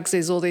about drugs,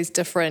 there's all these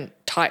different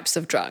types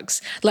of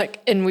drugs.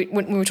 Like, when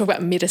we talk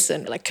about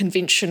medicine, like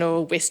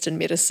conventional Western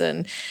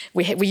medicine,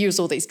 we use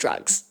all these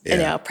drugs in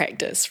our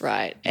practice,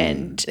 right?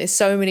 And there's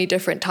so many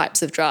different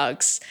types of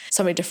drugs,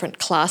 so many different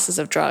classes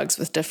of drugs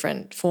with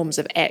different forms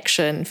of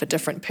action for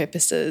different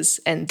purposes,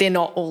 and they're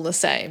not all the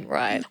same,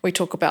 right? We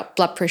talk about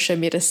blood pressure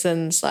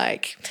medicines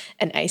like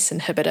an ACE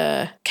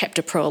inhibitor,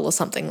 captopril or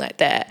something like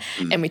that,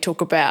 and we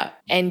talk about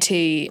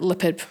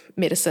anti-lipid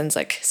medicines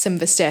like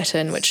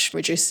simvastatin, which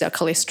reduces our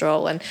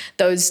cholesterol, and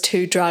those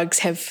two drugs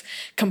have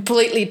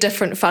completely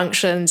different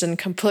functions and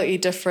completely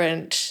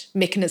different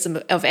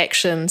mechanism of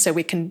action. So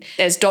we can,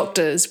 as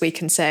doctors, we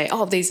can say,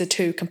 oh, these are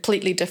two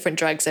completely different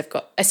drugs. They've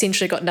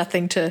essentially got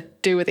nothing to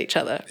do with each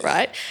other,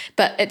 right?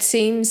 But it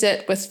seems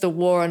that with the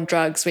war on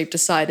drugs, we've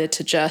decided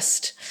to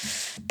just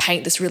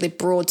paint this really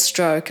broad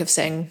stroke of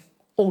saying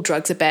all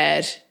drugs are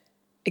bad,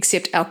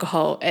 except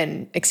alcohol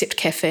and except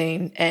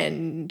caffeine,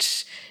 and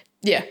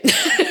yeah.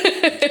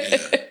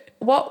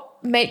 What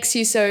makes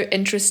you so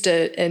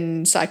interested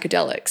in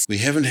psychedelics? We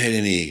haven't had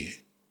any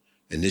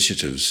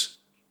initiatives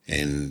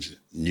and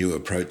new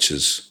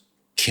approaches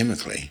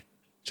chemically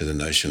to the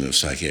notion of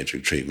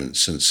psychiatric treatment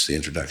since the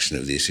introduction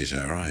of the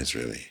SSRIs,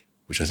 really,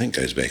 which I think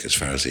goes back as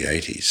far as the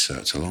 80s, so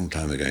it's a long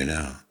time ago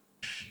now.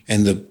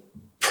 And the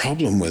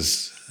problem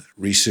with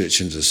research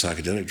into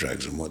psychedelic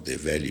drugs and what their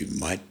value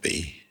might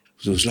be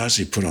was it was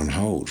largely put on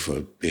hold for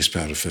the best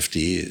part of 50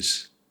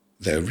 years.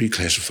 They were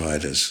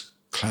reclassified as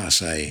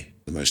Class A,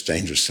 the most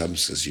dangerous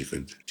substances you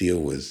could deal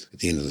with at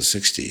the end of the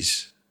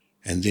 60s.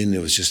 And then there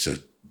was just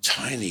a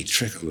tiny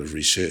trickle of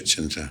research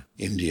into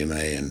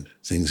MDMA and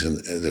things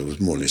that was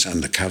more or less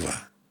undercover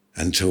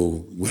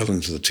until well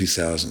into the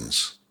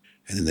 2000s.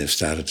 And then they've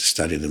started to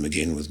study them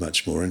again with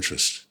much more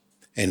interest.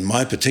 And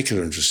my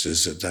particular interest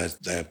is that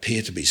they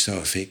appear to be so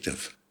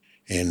effective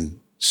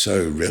and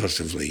so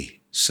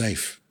relatively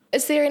safe.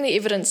 Is there any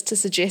evidence to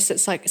suggest that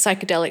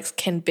psychedelics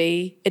can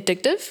be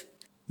addictive?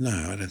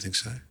 No, I don't think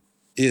so.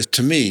 Yes,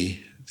 to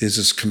me, there's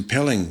this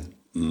compelling,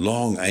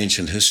 long,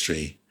 ancient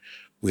history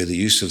where the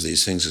use of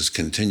these things has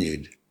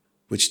continued,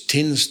 which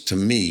tends to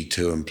me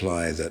to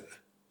imply that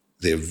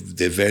their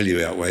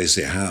value outweighs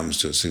their harms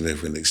to a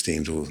significant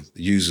extent, or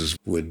the users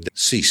would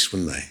cease,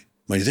 wouldn't they?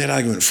 Well, that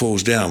argument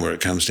falls down where it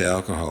comes to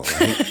alcohol.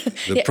 I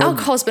think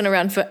alcohol's been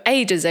around for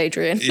ages,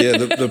 Adrian.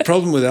 The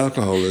problem with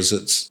alcohol is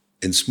it's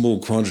in small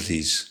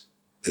quantities,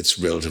 it's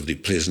relatively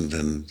pleasant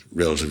and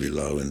relatively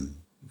low in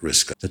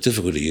risk. The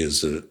difficulty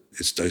is that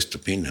it's dose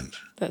dependent.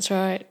 That's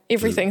right.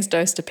 Everything's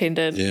dose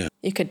dependent. Yeah.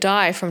 You could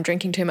die from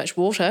drinking too much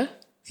water.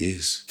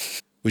 Yes.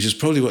 Which is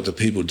probably what the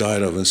people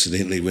died of,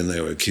 incidentally, when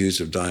they were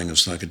accused of dying of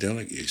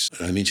psychedelic use.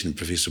 I mentioned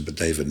Professor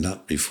David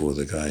Nutt before,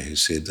 the guy who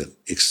said that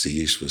ecstasy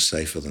use was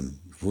safer than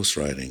horse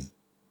riding.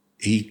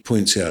 He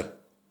points out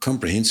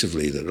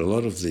comprehensively that a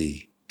lot of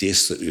the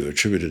deaths that were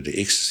attributed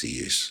to ecstasy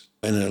use,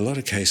 and in a lot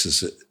of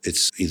cases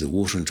it's either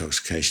water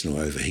intoxication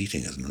or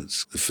overheating, isn't it?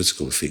 It's the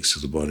physical effects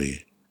of the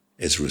body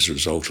as a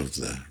result of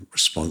the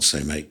response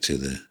they make to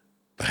the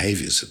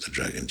behaviours that the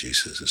drug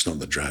induces. It's not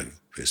the drug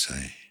per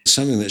se. It's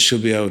something that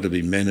should be able to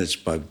be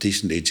managed by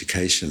decent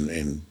education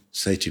and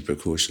safety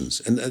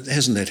precautions. And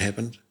hasn't that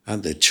happened?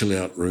 Aren't there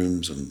chill-out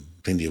rooms and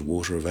plenty of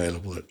water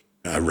available?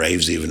 Are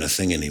raves even a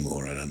thing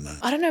anymore? I don't know.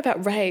 I don't know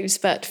about raves,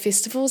 but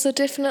festivals are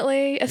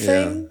definitely a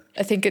thing.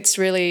 I think it's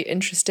really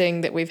interesting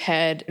that we've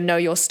had Know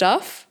Your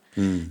Stuff.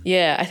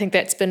 Yeah, I think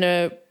that's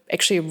been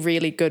actually a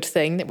really good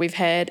thing that we've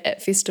had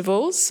at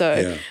festivals.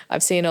 So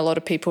I've seen a lot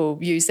of people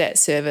use that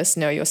service,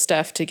 Know Your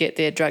Stuff, to get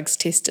their drugs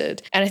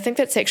tested. And I think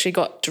that's actually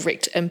got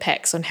direct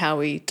impacts on how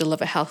we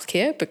deliver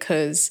healthcare,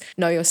 because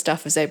Know Your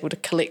Stuff is able to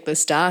collect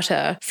this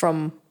data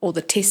from all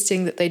the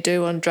testing that they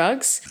do on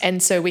drugs.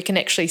 And so we can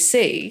actually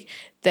see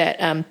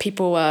that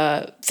people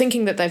are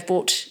thinking that they've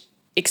bought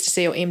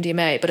ecstasy or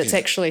MDMA, but it's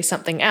actually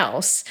something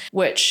else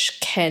which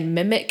can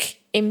mimic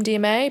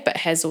MDMA but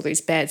has all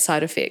these bad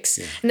side effects.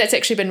 And that's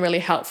actually been really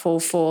helpful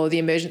for the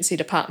emergency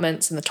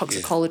departments and the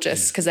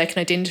toxicologists, because they can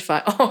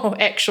identify,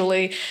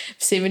 actually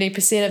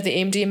 70% of the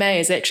MDMA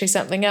is actually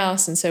something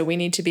else, and so we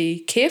need to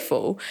be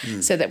careful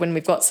so that when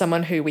we've got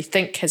someone who we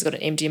think has got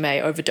an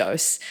MDMA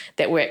overdose,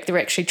 that they're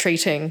actually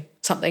treating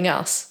something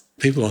else.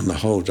 People on the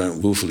whole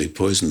don't willfully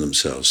poison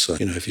themselves, so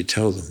if you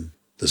tell them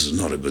this is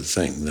not a good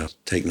thing, they'll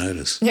take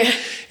notice.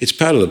 It's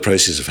part of the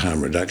process of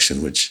harm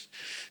reduction, which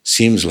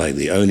seems like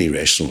the only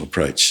rational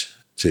approach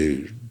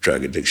to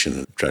drug addiction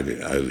and drug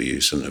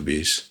overuse and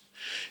abuse,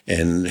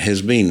 and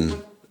has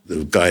been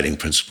the guiding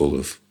principle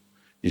of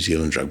New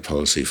Zealand drug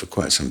policy for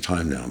quite some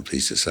time now, I'm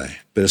pleased to say.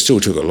 But it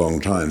still took a long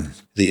time.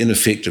 The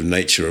ineffective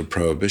nature of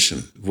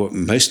prohibition, what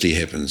mostly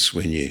happens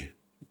when you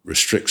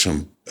restricts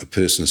on a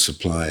person's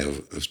supply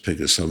of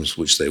particular substance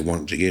which they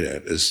want to get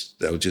at is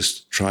they'll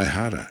just try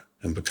harder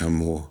and become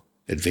more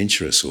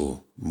adventurous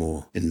or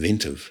more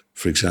inventive.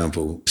 For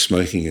example,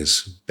 smoking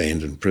is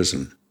banned in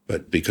prison,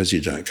 but because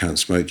you can't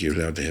smoke, you're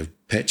allowed to have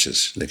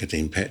patches,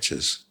 nicotine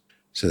patches.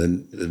 So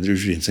then the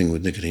interesting thing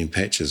with nicotine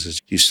patches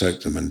is you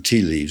soak them in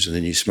tea leaves and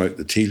then you smoke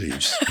the tea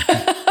leaves.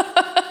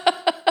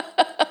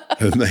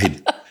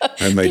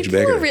 Homemade People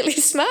tobacco. are really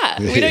smart.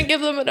 Yeah. We don't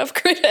give them enough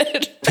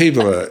credit.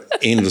 People are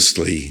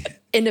endlessly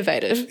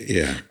Innovative.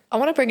 Yeah. I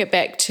want to bring it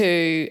back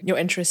to your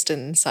interest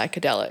in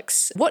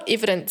psychedelics. What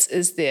evidence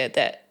is there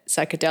that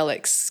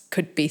psychedelics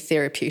could be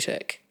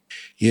therapeutic?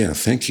 Yeah,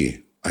 thank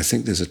you. I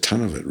think there's a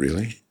ton of it,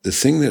 really. The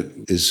thing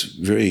that is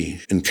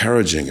very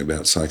encouraging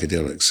about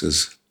psychedelics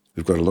is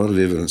we've got a lot of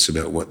evidence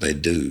about what they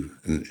do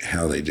and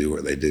how they do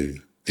what they do.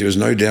 There is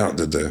no doubt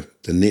that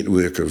the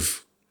network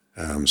of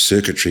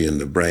circuitry in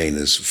the brain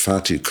is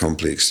far too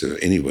complex for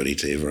anybody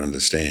to ever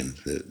understand.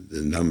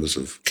 The numbers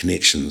of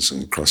connections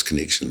and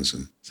cross-connections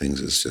and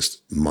things is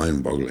just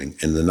mind-boggling.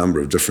 And the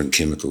number of different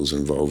chemicals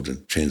involved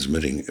in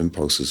transmitting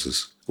impulses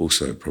is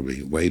also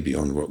probably way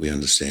beyond what we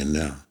understand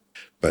now.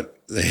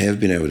 But they have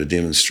been able to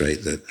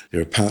demonstrate that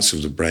there are parts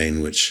of the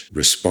brain which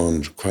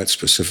respond quite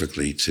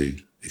specifically to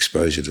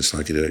exposure to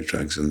psychedelic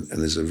drugs, and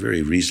there's a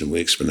very reasonable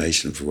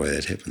explanation for why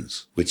that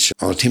happens, which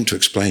I'll attempt to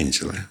explain,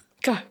 shall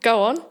I?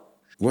 Go on.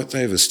 What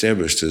they've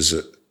established is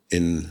that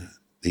in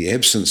the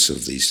absence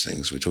of these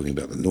things, we're talking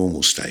about the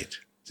normal state,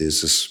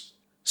 there's this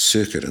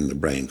circuit in the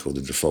brain called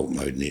the default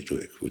mode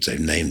network, which they've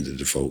named the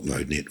default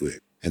mode network.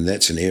 And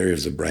that's an area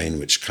of the brain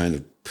which kind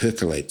of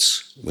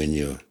percolates when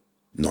you're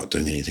not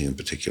doing anything in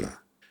particular.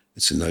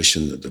 It's a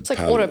notion that It's like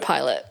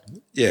autopilot.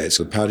 It's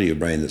the part of your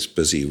brain that's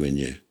busy when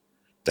you're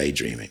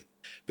daydreaming.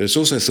 But it's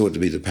also thought to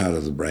be the part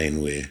of the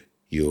brain where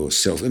your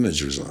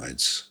self-image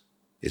resides.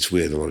 It's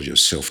where a lot of your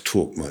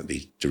self-talk might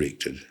be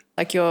directed.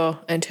 Like your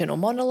internal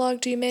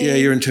monologue, do you mean? Yeah,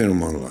 your internal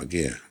monologue,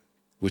 yeah,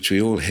 which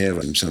we all have,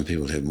 and some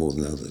people have more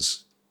than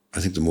others. I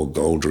think the more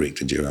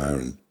goal-directed you are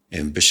and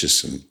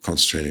ambitious and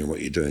concentrating on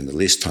what you're doing, the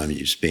less time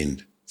you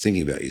spend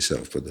thinking about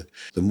yourself. But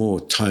the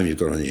more time you've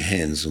got on your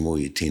hands, the more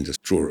you tend to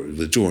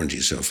withdraw into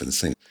yourself and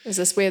think. Is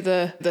this where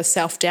the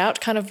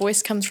self-doubt kind of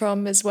voice comes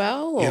from as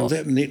well? Or? Yeah,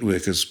 that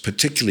network is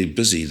particularly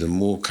busy the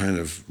more kind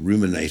of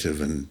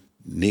ruminative and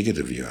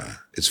negative you are.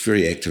 It's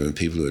very active in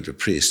people who are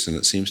depressed, and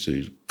it seems to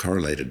be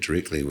correlated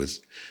directly with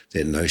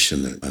that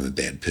notion that I'm a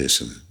bad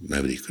person.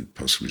 Nobody could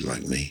possibly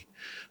like me.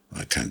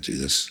 I can't do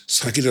this.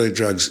 Psychedelic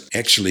drugs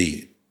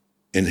actually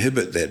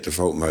inhibit that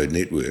default mode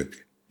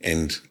network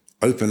and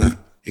open up,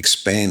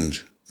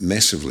 expand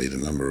massively the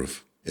number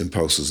of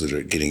impulses that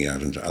are getting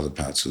out into other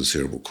parts of the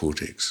cerebral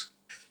cortex.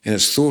 And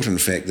it's thought, in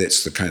fact,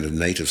 that's the kind of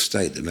native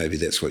state, that maybe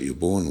that's what you're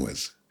born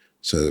with.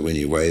 So that when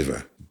you wave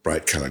a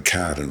bright coloured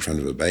card in front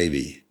of a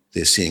baby,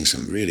 they're seeing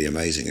some really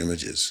amazing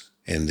images.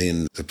 And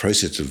then the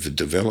process of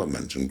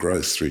development and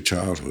growth through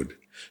childhood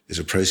is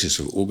a process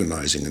of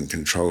organising and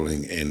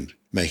controlling and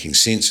making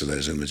sense of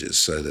those images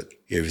so that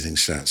everything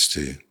starts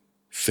to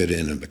fit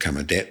in and become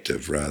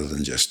adaptive rather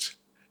than just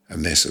a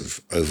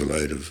massive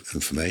overload of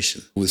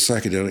information. With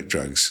psychedelic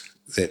drugs,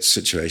 that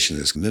situation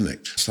is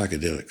mimicked.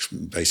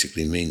 Psychedelics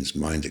basically means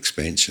mind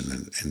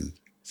expansion, and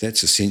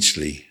that's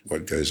essentially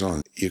what goes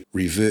on. You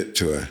revert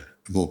to a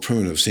more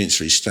primitive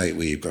sensory state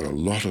where you've got a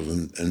lot of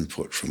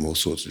input from all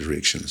sorts of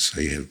directions. So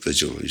you have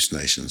visual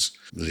hallucinations,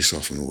 less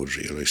often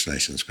auditory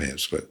hallucinations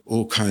perhaps, but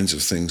all kinds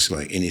of things,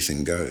 like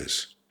anything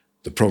goes.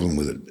 The problem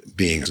with it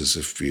being is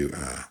if you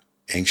are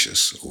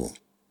anxious or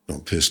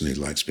not a person who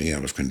likes being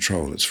out of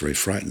control, it's very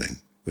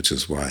frightening, which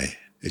is why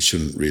it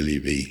shouldn't really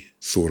be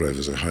thought of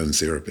as a home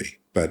therapy.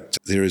 But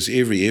there is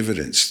every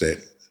evidence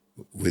that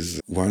with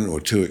one or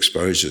two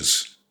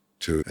exposures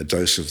to a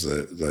dose of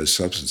those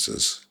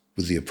substances,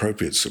 with the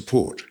appropriate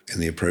support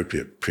and the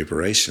appropriate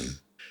preparation,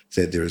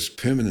 that there is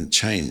permanent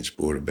change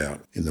brought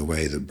about in the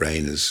way the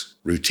brain is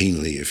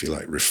routinely, if you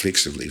like,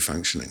 reflexively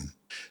functioning.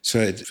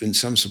 So in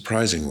some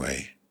surprising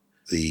way,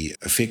 the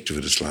effect of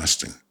it is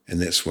lasting.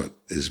 And that's what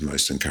is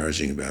most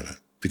encouraging about it.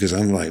 Because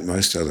unlike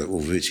most other,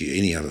 or virtually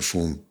any other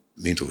form of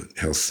mental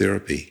health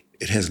therapy,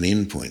 it has an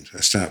end point,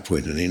 a start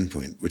point and an end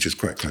point, which is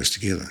quite close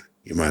together.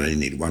 You might only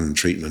need one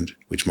treatment,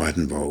 which might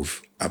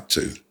involve up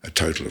to a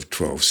total of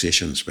 12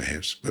 sessions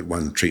perhaps, but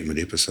one treatment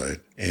episode,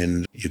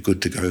 and you're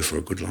good to go for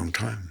a good long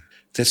time.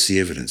 That's the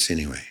evidence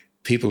anyway.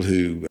 People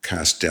who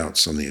cast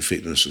doubts on the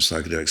effectiveness of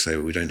psychedelics say,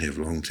 well, we don't have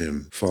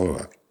long-term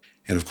follow-up.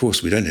 And of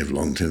course, we don't have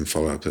long-term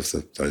follow-up if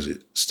those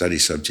study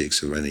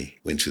subjects have only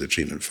went through the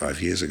treatment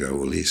 5 years ago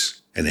or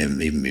less and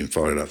haven't even been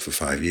followed up for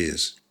 5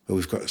 years. But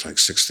we've got like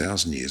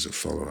 6,000 years of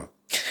follow-up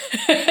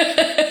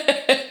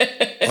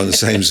on the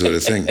same sort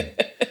of thing.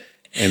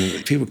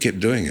 And people kept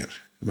doing it.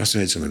 It must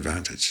have had some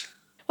advantage.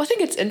 Well, I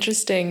think it's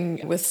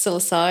interesting with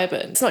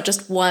psilocybin. It's not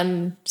just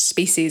one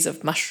species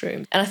of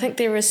mushroom. And I think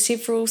there are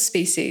several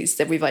species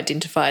that we've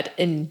identified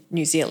in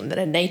New Zealand that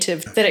are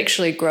native that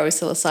actually grow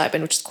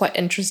psilocybin, which is quite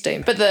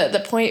interesting. But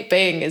the point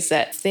being is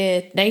that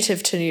they're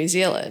native to New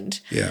Zealand,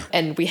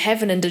 and we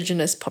have an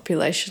indigenous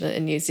population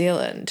in New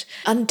Zealand.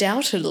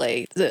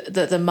 Undoubtedly,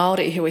 the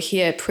Māori who were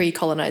here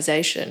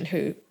pre-colonisation,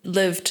 who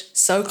lived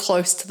so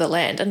close to the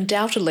land,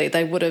 undoubtedly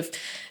they would have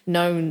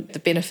known the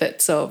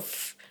benefits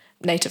of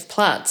native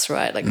plants,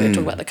 right? Like we were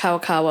talking about the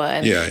kawakawa,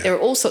 and there are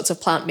all sorts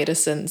of plant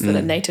medicines that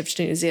are native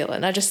to New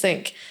Zealand. I just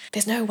think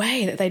there's no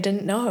way that they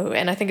didn't know.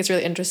 And I think it's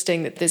really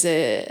interesting that there's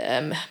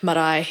a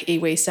marae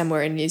iwi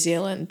somewhere in New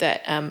Zealand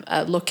that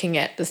are looking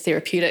at the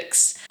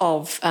therapeutics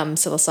of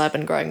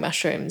psilocybin growing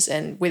mushrooms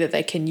and whether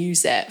they can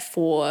use that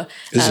for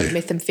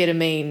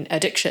methamphetamine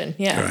addiction.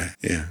 Right,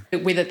 yeah.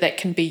 Whether that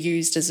can be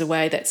used as a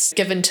way that's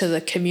given to the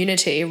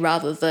community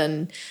rather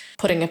than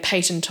putting a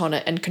patent on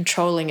it and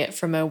controlling it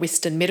from a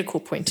Western medical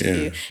point of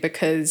view,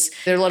 because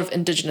there are a lot of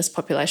indigenous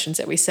populations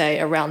that we say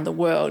around the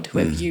world who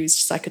have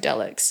used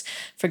psychedelics.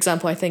 For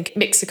example, I think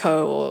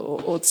Mexico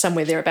or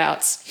somewhere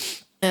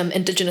thereabouts,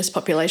 indigenous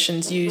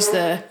populations use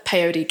the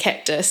peyote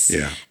cactus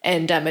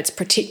and it's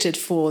protected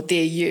for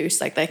their use,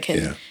 like they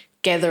can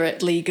gather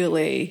it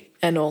legally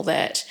and all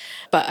that.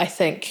 But I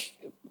think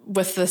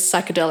with the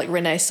psychedelic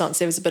renaissance,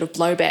 there was a bit of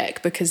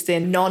blowback because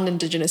then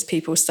non-Indigenous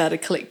people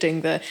started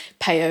collecting the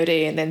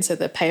peyote, and then so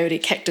the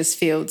peyote cactus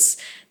fields,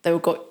 the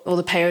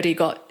peyote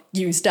got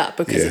used up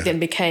because it then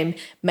became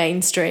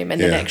mainstream,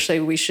 and then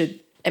actually we should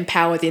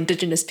empower the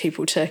Indigenous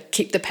people to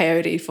keep the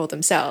peyote for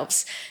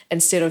themselves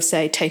instead of,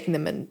 say, taking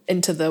them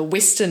into the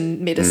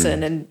Western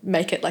medicine and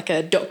make it like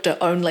a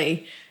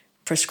doctor-only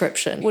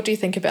prescription. What do you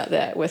think about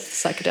that with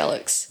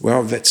psychedelics?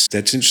 Well, that's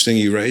interesting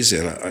you raise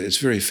that. It's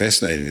very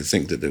fascinating to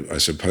think that I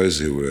suppose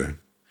there were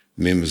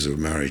members of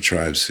Maori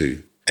tribes who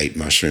ate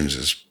mushrooms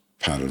as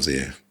part of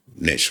their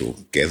natural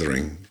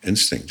gathering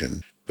instinct.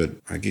 But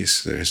I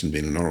guess there hasn't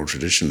been an oral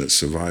tradition that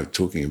survived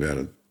talking about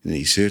it in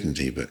any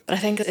certainty. But I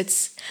think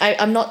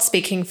I'm not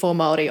speaking for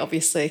Māori,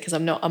 obviously, because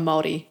I'm not a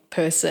Māori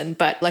person,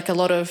 but like a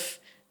lot of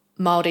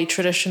Māori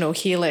traditional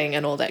healing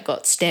and all that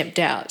got stamped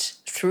out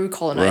through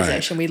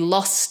colonisation. Right.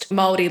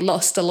 Māori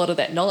lost a lot of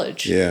that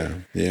knowledge. Yeah.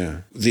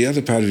 The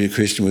other part of your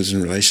question was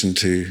in relation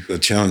to the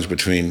challenge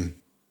between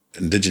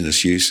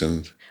Indigenous use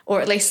and...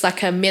 Or at least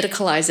like a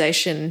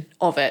medicalisation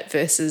of it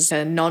versus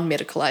a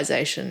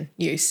non-medicalisation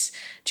use.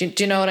 Do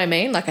you know what I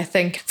mean? Like I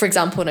think, for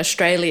example, in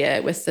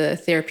Australia with the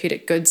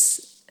Therapeutic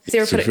Goods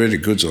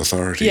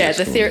Authority. Yeah,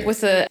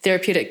 with the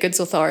Therapeutic Goods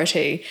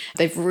Authority,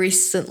 they've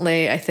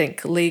recently, I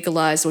think,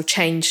 legalised or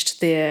changed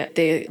their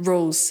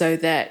rules so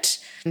that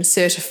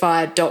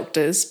certified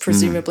doctors,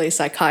 presumably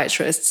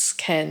psychiatrists,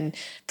 can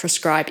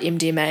prescribe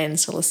MDMA and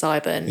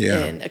psilocybin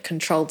in a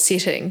controlled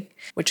setting,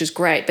 which is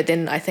great. But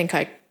then I think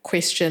I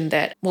questioned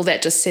that, will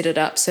that just set it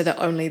up so that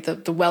only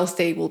the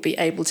wealthy will be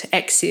able to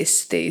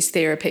access these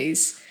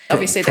therapies?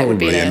 Obviously, that would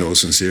be in all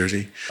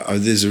sincerity.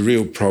 There's a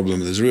real problem.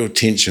 There's a real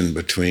tension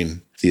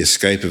between the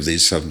escape of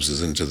these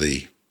substances into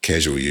the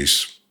casual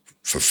use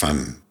for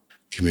fun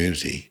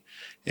community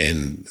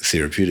and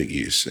therapeutic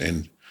use.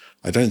 And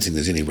I don't think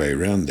there's any way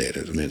around that.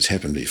 I mean, it's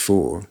happened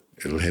before.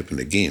 It'll happen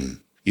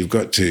again. You've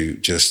got to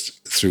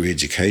just, through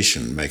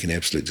education, make an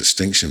absolute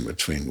distinction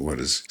between what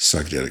is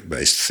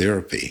psychedelic-based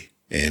therapy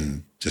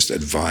and just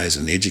advise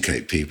and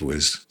educate people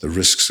as the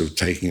risks of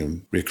taking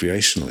them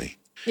recreationally.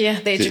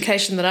 Yeah, the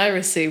education that I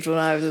received when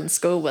I was in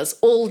school was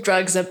all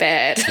drugs are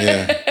bad.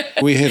 Yeah.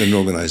 We had an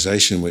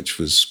organisation which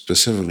was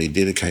specifically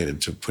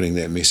dedicated to putting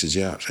that message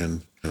out,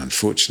 and an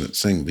unfortunate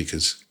thing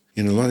because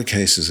in a lot of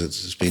cases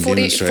it's been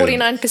demonstrated...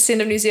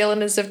 49% of New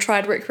Zealanders have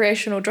tried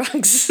recreational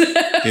drugs.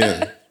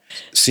 Yeah.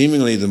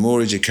 Seemingly the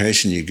more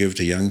education you give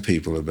to young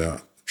people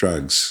about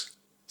drugs,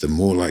 the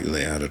more likely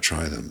they are to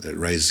try them. It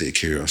raises their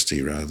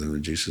curiosity rather than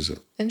reduces it.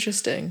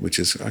 Interesting. Which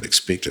is, I'd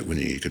expect it when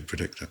you could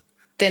predict it.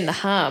 Then the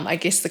harm, I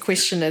guess the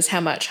question is how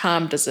much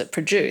harm does it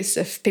produce?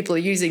 If people are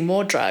using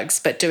more drugs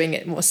but doing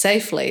it more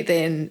safely,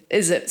 then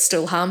is it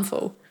still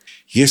harmful?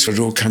 Yes, it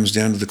all comes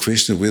down to the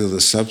question of whether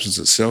the substance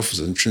itself is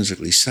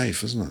intrinsically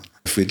safe, isn't it?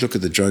 If we look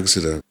at the drugs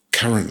that are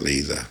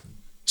currently the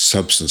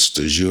substance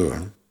du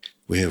jour,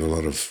 we have a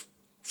lot of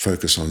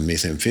focus on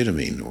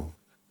methamphetamine or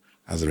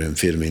other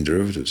amphetamine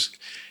derivatives.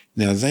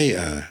 Now, they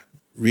are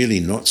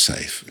really not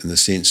safe in the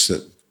sense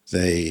that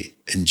they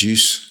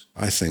induce,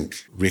 I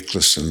think,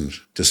 reckless and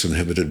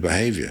disinhibited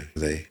behaviour.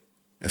 They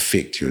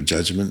affect your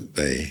judgment,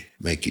 they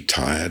make you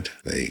tired,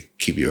 they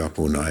keep you up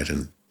all night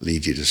and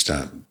lead you to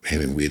start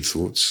having weird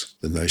thoughts.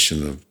 The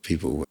notion of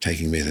people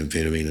taking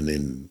methamphetamine and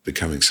then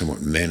becoming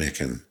somewhat manic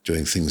and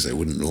doing things they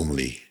wouldn't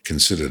normally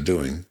consider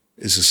doing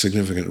is a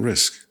significant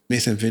risk.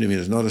 Methamphetamine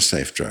is not a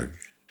safe drug,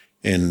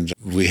 and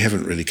we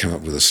haven't really come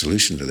up with a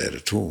solution to that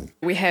at all.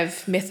 We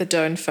have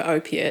methadone for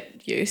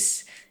opiate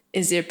use.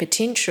 Is there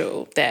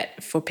potential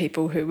that for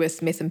people who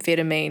with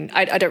methamphetamine,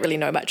 I don't really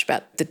know much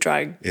about the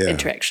drug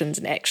interactions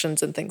and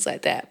actions and things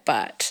like that,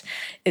 but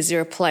is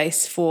there a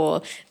place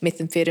for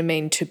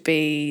methamphetamine to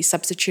be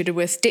substituted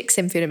with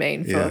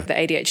dexamphetamine for the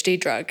ADHD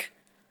drug?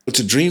 It's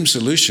a dream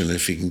solution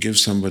if you can give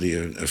somebody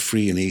a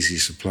free and easy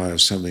supply of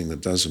something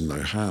that does them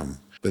no harm.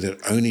 But it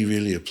only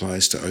really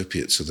applies to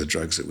opiates or the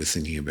drugs that we're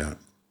thinking about.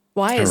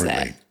 Why currently. Is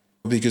that?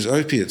 Because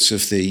opiates,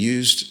 if they're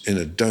used in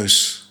a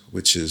dose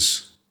which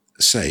is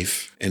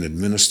safe and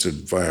administered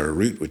via a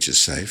route which is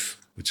safe,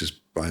 which is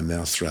by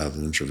mouth rather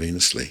than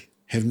intravenously,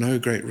 have no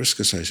great risk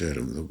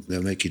associated with them.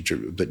 They'll make you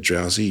a bit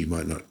drowsy. You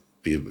might not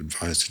be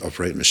advised to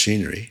operate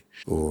machinery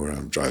or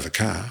drive a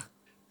car,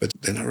 but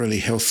they're not really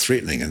health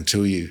threatening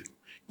until you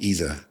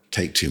either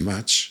take too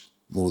much,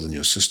 more than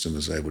your system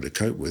is able to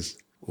cope with,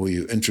 or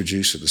you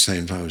introduce at the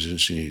same time as you're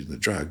introducing the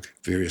drug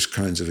various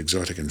kinds of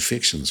exotic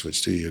infections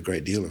which do you a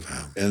great deal of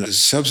harm. And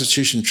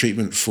substitution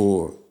treatment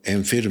for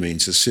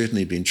amphetamines has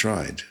certainly been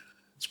tried.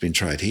 It's been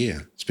tried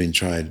here. It's been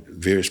tried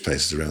various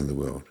places around the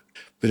world.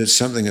 But it's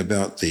something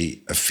about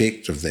the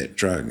effect of that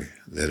drug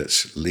that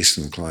it's less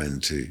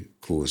inclined to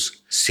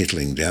cause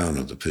settling down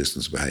of the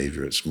person's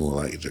behaviour. It's more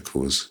likely to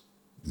cause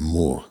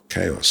more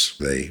chaos.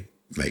 They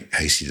make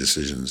hasty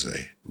decisions.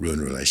 They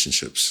ruin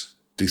relationships,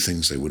 do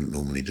things they wouldn't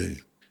normally do,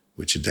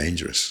 which are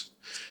dangerous.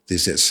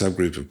 There's that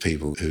subgroup of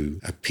people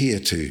who appear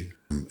to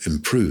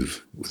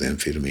improve with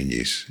amphetamine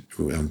use.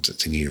 I'm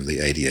thinking of the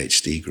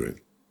ADHD group.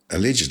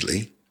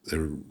 Allegedly,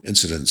 the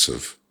incidence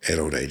of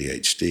adult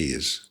ADHD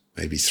is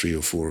maybe 3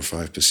 or 4 or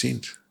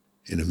 5%.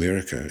 In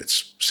America,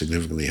 it's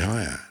significantly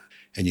higher.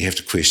 And you have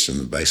to question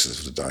the basis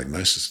of the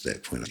diagnosis at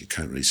that point. You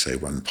can't really say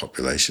one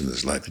population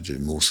is likely to be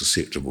more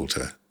susceptible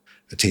to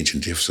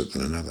attention deficit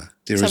than another.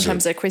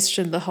 Sometimes I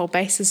question the whole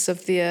basis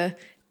of their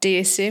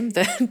DSM,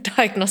 the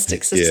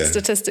Diagnostic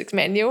Statistics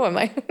Manual. Am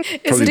I? Is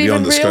probably it beyond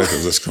even the real? scope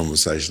of this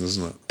conversation,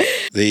 isn't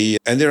it?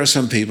 And there are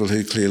some people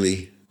who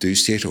clearly do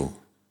settle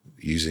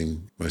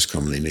using most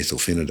commonly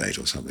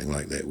methylphenidate or something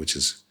like that, which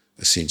is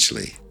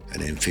essentially an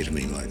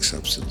amphetamine-like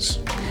substance.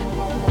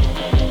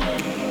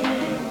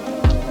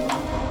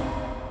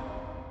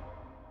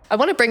 I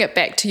want to bring it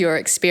back to your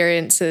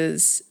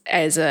experiences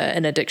as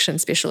an addiction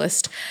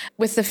specialist.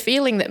 With the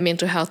feeling that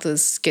mental health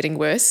is getting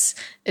worse,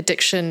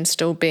 addiction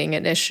still being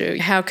an issue,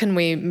 how can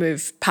we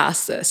move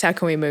past this? How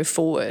can we move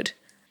forward?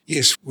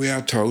 Yes, we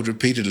are told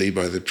repeatedly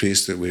by the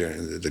press that we are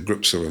in the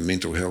grips of a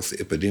mental health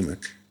epidemic.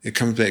 It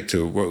comes back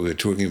to what we were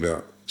talking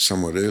about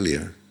somewhat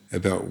earlier,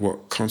 about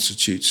what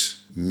constitutes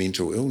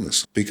mental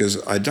illness,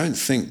 because I don't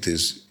think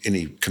there's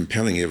any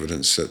compelling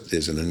evidence that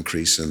there's an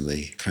increase in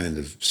the kind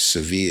of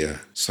severe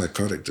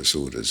psychotic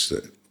disorders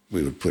that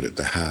we would put at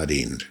the hard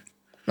end.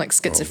 Like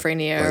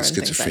schizophrenia and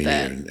things like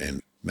that.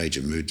 And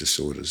major mood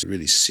disorders,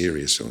 really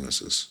serious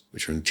illnesses,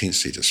 which are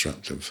intensely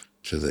disruptive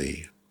to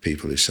the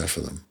people who suffer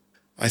them.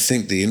 I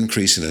think the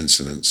increase in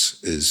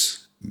incidence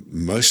is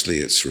mostly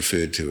it's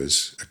referred to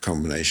as a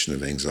combination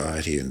of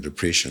anxiety and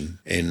depression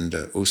and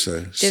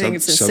also Do you think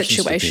it's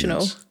situational?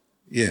 Dependence.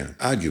 Yeah,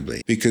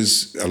 arguably,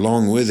 because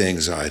along with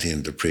anxiety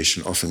and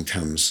depression often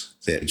comes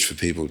that urge for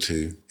people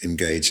to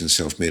engage in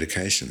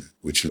self-medication,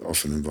 which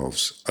often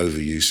involves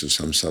overuse of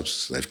some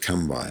substance they've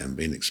come by and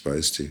been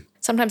exposed to.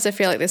 Sometimes I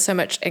feel like there's so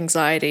much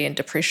anxiety and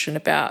depression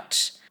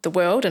about the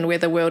world and where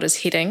the world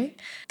is heading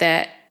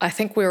that I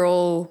think we're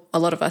all, a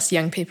lot of us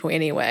young people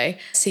anyway,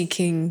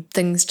 seeking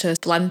things to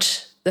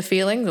blunt the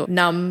feelings or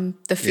numb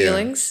the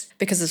feelings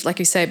because it's like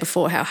you say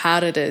before how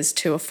hard it is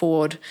to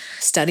afford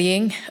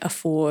studying,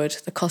 afford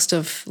the cost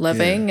of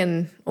living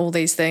and all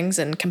these things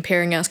and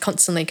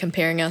constantly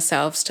comparing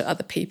ourselves to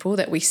other people,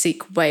 that we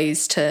seek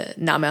ways to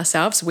numb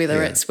ourselves,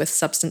 whether it's with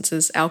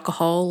substances,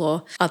 alcohol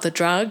or other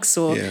drugs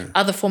or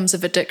other forms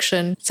of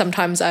addiction.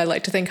 Sometimes I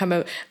like to think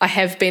I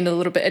have been a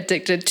little bit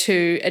addicted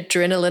to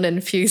adrenaline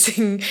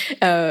infusing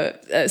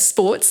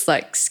sports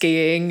like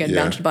skiing and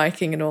mountain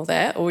biking and all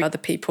that, or other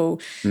people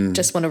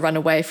just want to run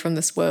away from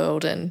this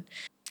world and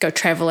go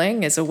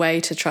traveling as a way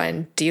to try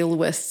and deal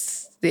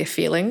with their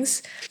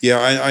feelings. Yeah,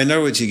 I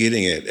know what you're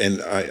getting at,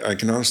 and I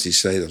can honestly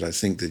say that I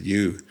think that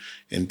you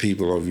and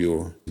people of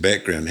your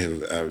background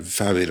have a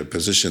far better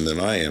position than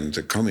I am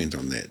to comment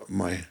on that.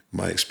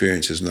 My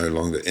experience is no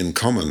longer in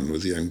common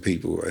with young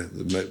people.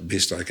 The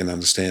best I can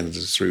understand it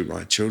is through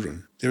my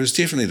children. There is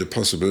definitely the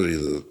possibility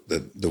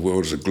that the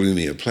world is a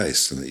gloomier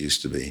place than it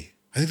used to be.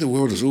 I think the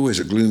world is always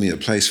a gloomier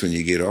place when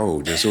you get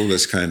old. There's all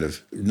this kind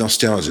of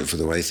nostalgia for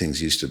the way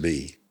things used to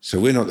be. So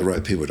we're not the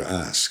right people to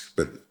ask,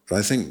 but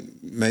I think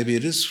maybe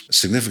it is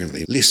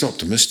significantly less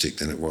optimistic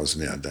than it was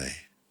in our day.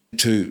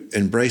 To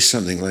embrace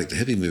something like the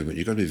hippie movement,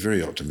 you've got to be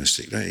very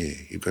optimistic, don't you?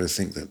 You've got to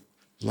think that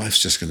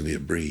life's just going to be a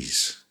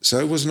breeze. So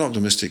it was an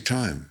optimistic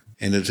time,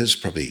 and it is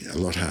probably a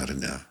lot harder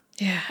now.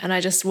 Yeah, and I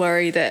just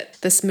worry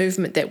that this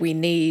movement that we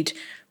need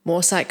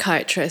more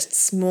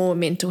psychiatrists, more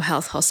mental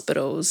health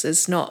hospitals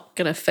is not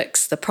going to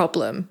fix the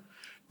problem.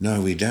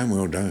 No, we damn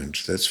well don't,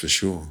 that's for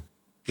sure.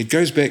 It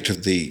goes back to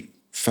the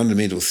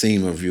fundamental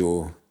theme of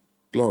your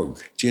blog,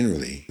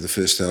 generally, the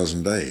first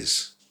 1,000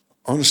 days.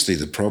 honestly,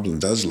 the problem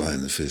does lie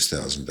in the first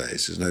 1,000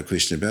 days. There's no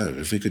question about it.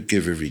 If we could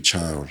give every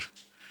child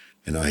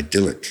an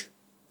idyllic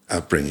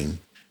upbringing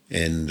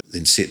and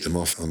then set them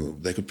off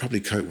they could probably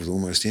cope with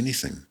almost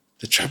anything.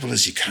 The trouble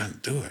is you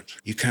can't do it.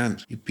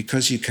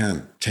 Because you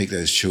can't take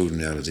those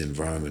children out of the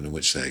environment in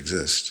which they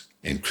exist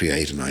and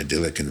create an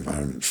idyllic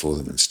environment for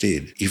them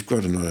instead. You've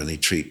got to not only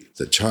treat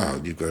the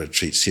child, you've got to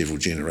treat several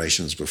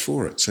generations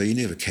before it, so you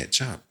never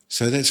catch up.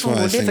 So that's why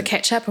we'll never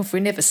catch up if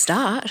we never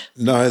start.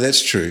 No,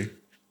 that's true.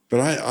 But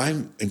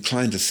I'm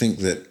inclined to think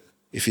that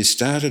if you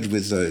started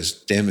with those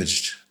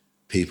damaged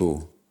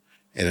people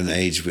at an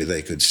age where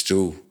they could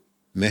still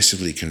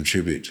massively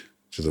contribute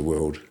to the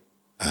world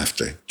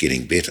after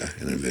getting better,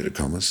 in inverted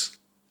commas,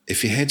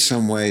 if you had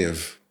some way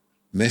of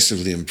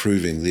massively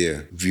improving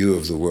their view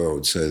of the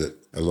world so that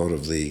a lot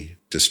of the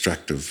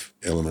destructive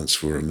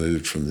elements were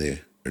removed from their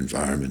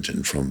environment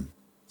and from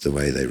the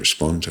way they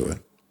respond to it,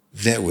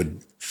 that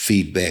would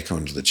feed back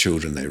onto the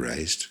children they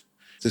raised.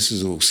 This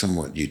is all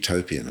somewhat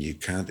utopian. You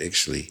can't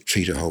actually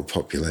treat a whole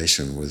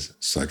population with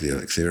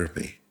psychedelic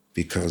therapy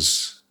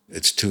because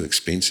it's too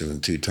expensive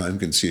and too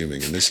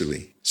time-consuming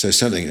initially. So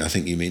something I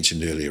think you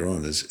mentioned earlier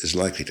on is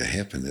likely to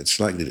happen. It's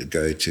likely to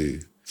go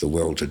to the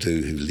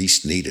well-to-do who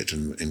least need it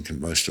and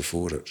can most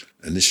afford it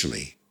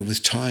initially.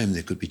 With time,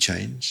 there could be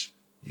change.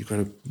 You've got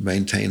to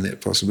maintain that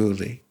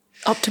possibility.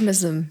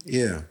 Optimism.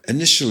 Yeah.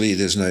 Initially,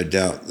 there's no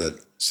doubt that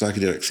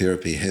psychedelic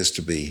therapy has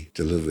to be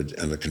delivered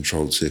under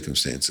controlled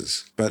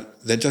circumstances.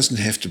 But that doesn't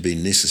have to be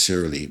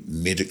necessarily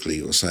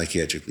medically or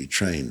psychiatrically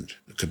trained.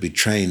 It could be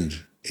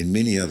trained in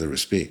many other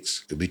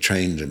respects. It could be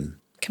trained in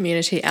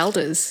community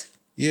elders.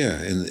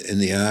 Yeah, in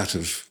the art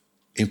of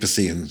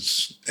empathy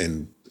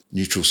and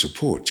neutral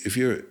support. If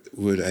you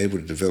were able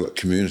to develop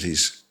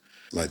communities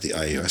like the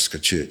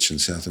Ayahuasca Church in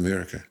South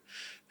America,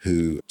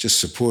 who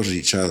just supported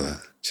each other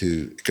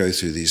to go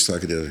through these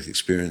psychedelic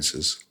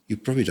experiences, you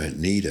probably don't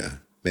need a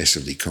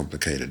massively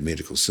complicated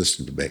medical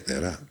system to back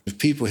that up. If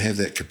people have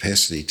that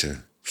capacity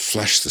to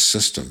flush the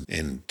system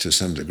and to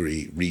some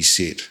degree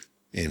reset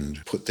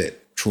and put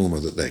that trauma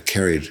that they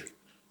carried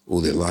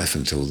all their life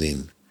until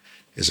then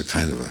as a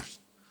kind of a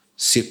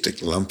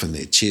septic lump in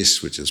their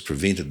chest which has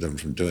prevented them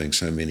from doing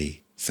so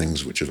many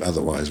things which have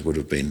otherwise would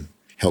have been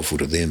helpful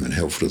to them and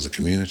helpful to the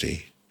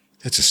community,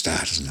 that's a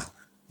start, isn't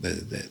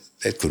it?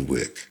 That could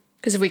work.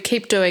 Because if we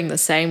keep doing the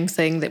same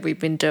thing that we've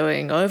been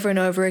doing over and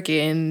over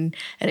again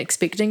and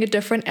expecting a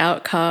different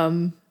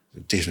outcome...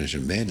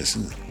 Definition of madness,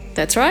 isn't it?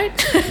 That's right.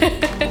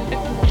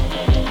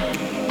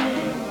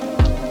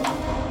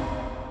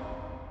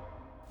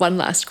 One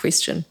last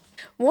question.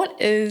 What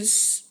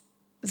is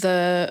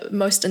the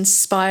most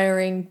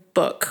inspiring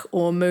book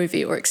or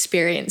movie or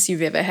experience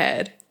you've ever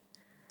had?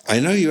 I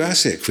know you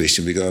asked that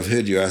question because I've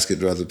heard you ask it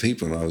to other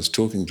people, and I was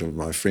talking to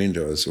my friend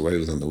who I was away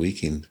with on the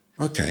weekend.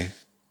 Okay.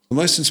 The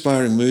most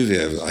inspiring movie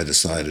I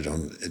decided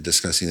on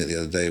discussing it the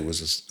other day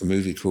was a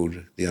movie called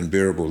The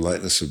Unbearable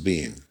Lightness of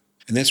Being.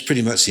 And that's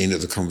pretty much the end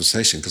of the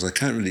conversation because I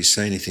can't really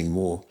say anything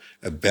more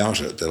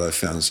about it that I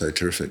found so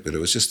terrific, but it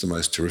was just the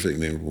most terrific,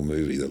 memorable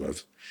movie that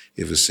I've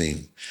ever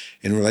seen.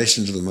 In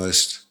relation to the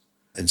most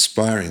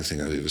inspiring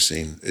thing I've ever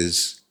seen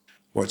is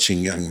watching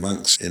young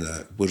monks in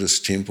a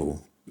Buddhist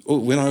temple.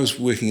 When I was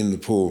working in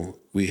Nepal,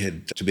 we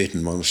had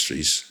Tibetan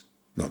monasteries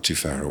not too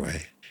far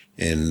away.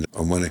 And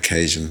on one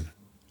occasion,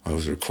 I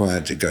was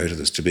required to go to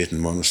this Tibetan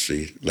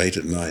monastery late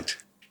at night.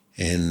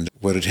 And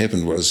what had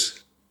happened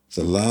was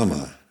the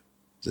Lama,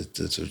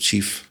 the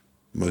chief,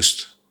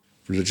 most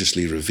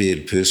religiously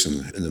revered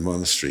person in the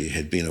monastery,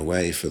 had been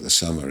away for the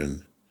summer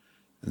in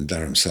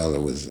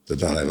Dharamsala with the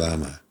Dalai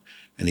Lama.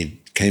 And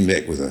he came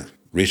back with a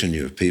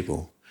retinue of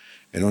people.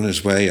 And on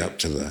his way up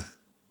to the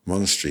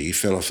monastery, he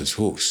fell off his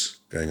horse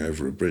going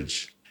over a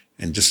bridge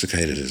and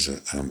dislocated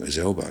his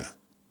elbow.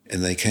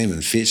 And they came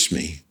and fetched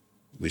me,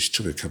 which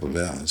took a couple of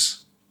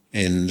hours.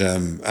 And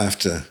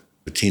after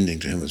attending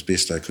to him as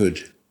best I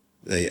could,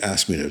 they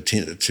asked me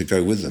to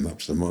go with them up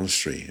to the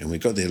monastery. And we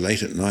got there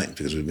late at night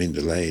because we'd been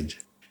delayed.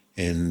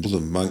 And all the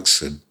monks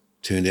had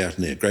turned out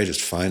in their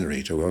greatest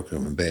finery to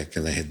welcome him back.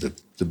 And they had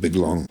the big,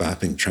 long,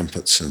 barping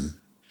trumpets and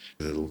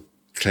little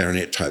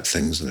clarinet-type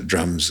things and the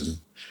drums. And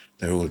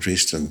they were all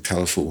dressed in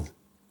colourful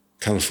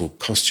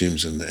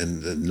costumes, and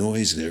the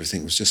noise and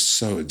everything was just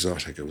so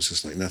exotic. It was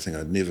just like nothing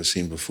I'd ever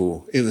seen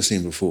before. It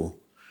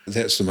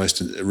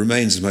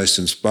remains the most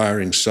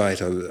inspiring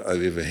sight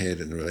I've ever had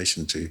in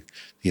relation to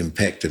the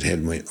impact it had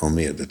on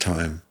me at the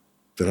time.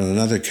 But on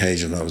another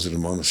occasion, I was at a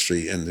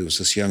monastery and there was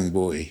this young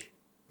boy,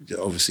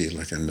 obviously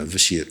like a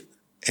novitiate,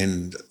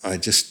 and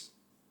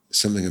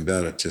something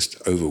about it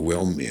just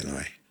overwhelmed me,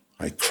 and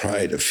I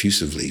cried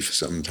effusively for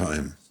some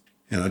time.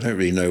 And I don't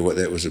really know what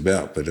that was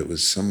about, but it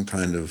was some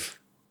kind of,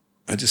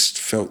 I just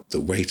felt the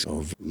weight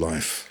of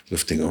life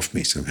lifting off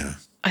me somehow.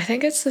 I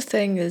think it's the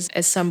thing is,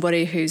 as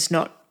somebody who's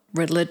not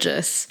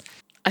religious,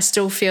 I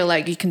still feel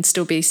like you can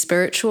still be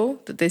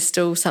spiritual, that there's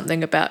still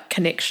something about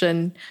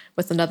connection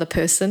with another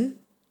person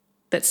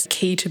that's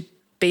key to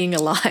being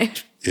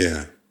alive.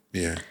 Yeah.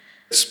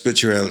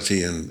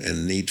 Spirituality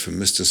and need for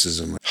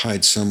mysticism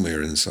hide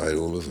somewhere inside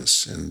all of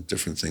us, and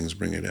different things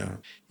bring it out.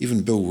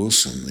 Even Bill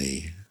Wilson,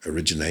 the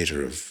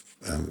originator of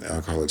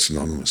Alcoholics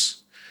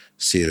Anonymous,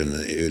 said in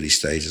the early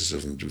stages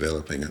of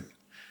developing it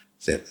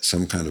that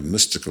some kind of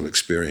mystical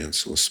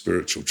experience or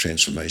spiritual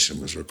transformation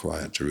was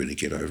required to really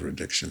get over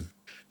addiction.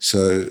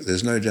 So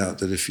there's no doubt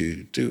that if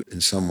you do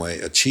in some way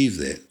achieve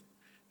that,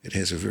 it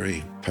has a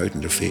very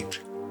potent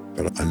effect.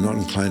 But I'm not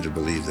inclined to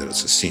believe that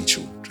it's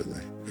essential to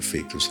the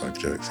effect of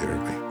psychedelic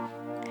therapy.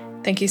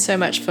 Thank you so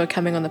much for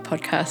coming on the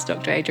podcast,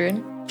 Dr.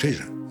 Adrian.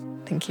 Pleasure.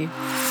 Thank you.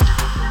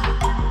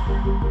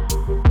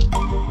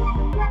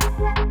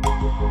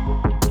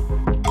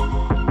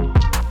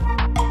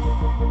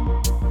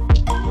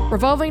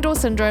 Revolving Door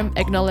Syndrome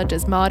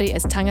acknowledges Māori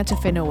as tangata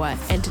whenua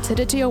and Te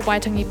Tiriti o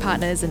Waitangi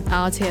partners in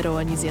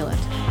Aotearoa, New Zealand.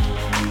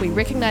 We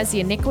recognise the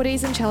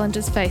inequities and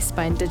challenges faced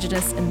by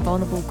Indigenous and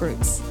vulnerable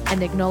groups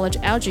and acknowledge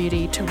our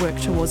duty to work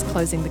towards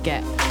closing the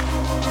gap.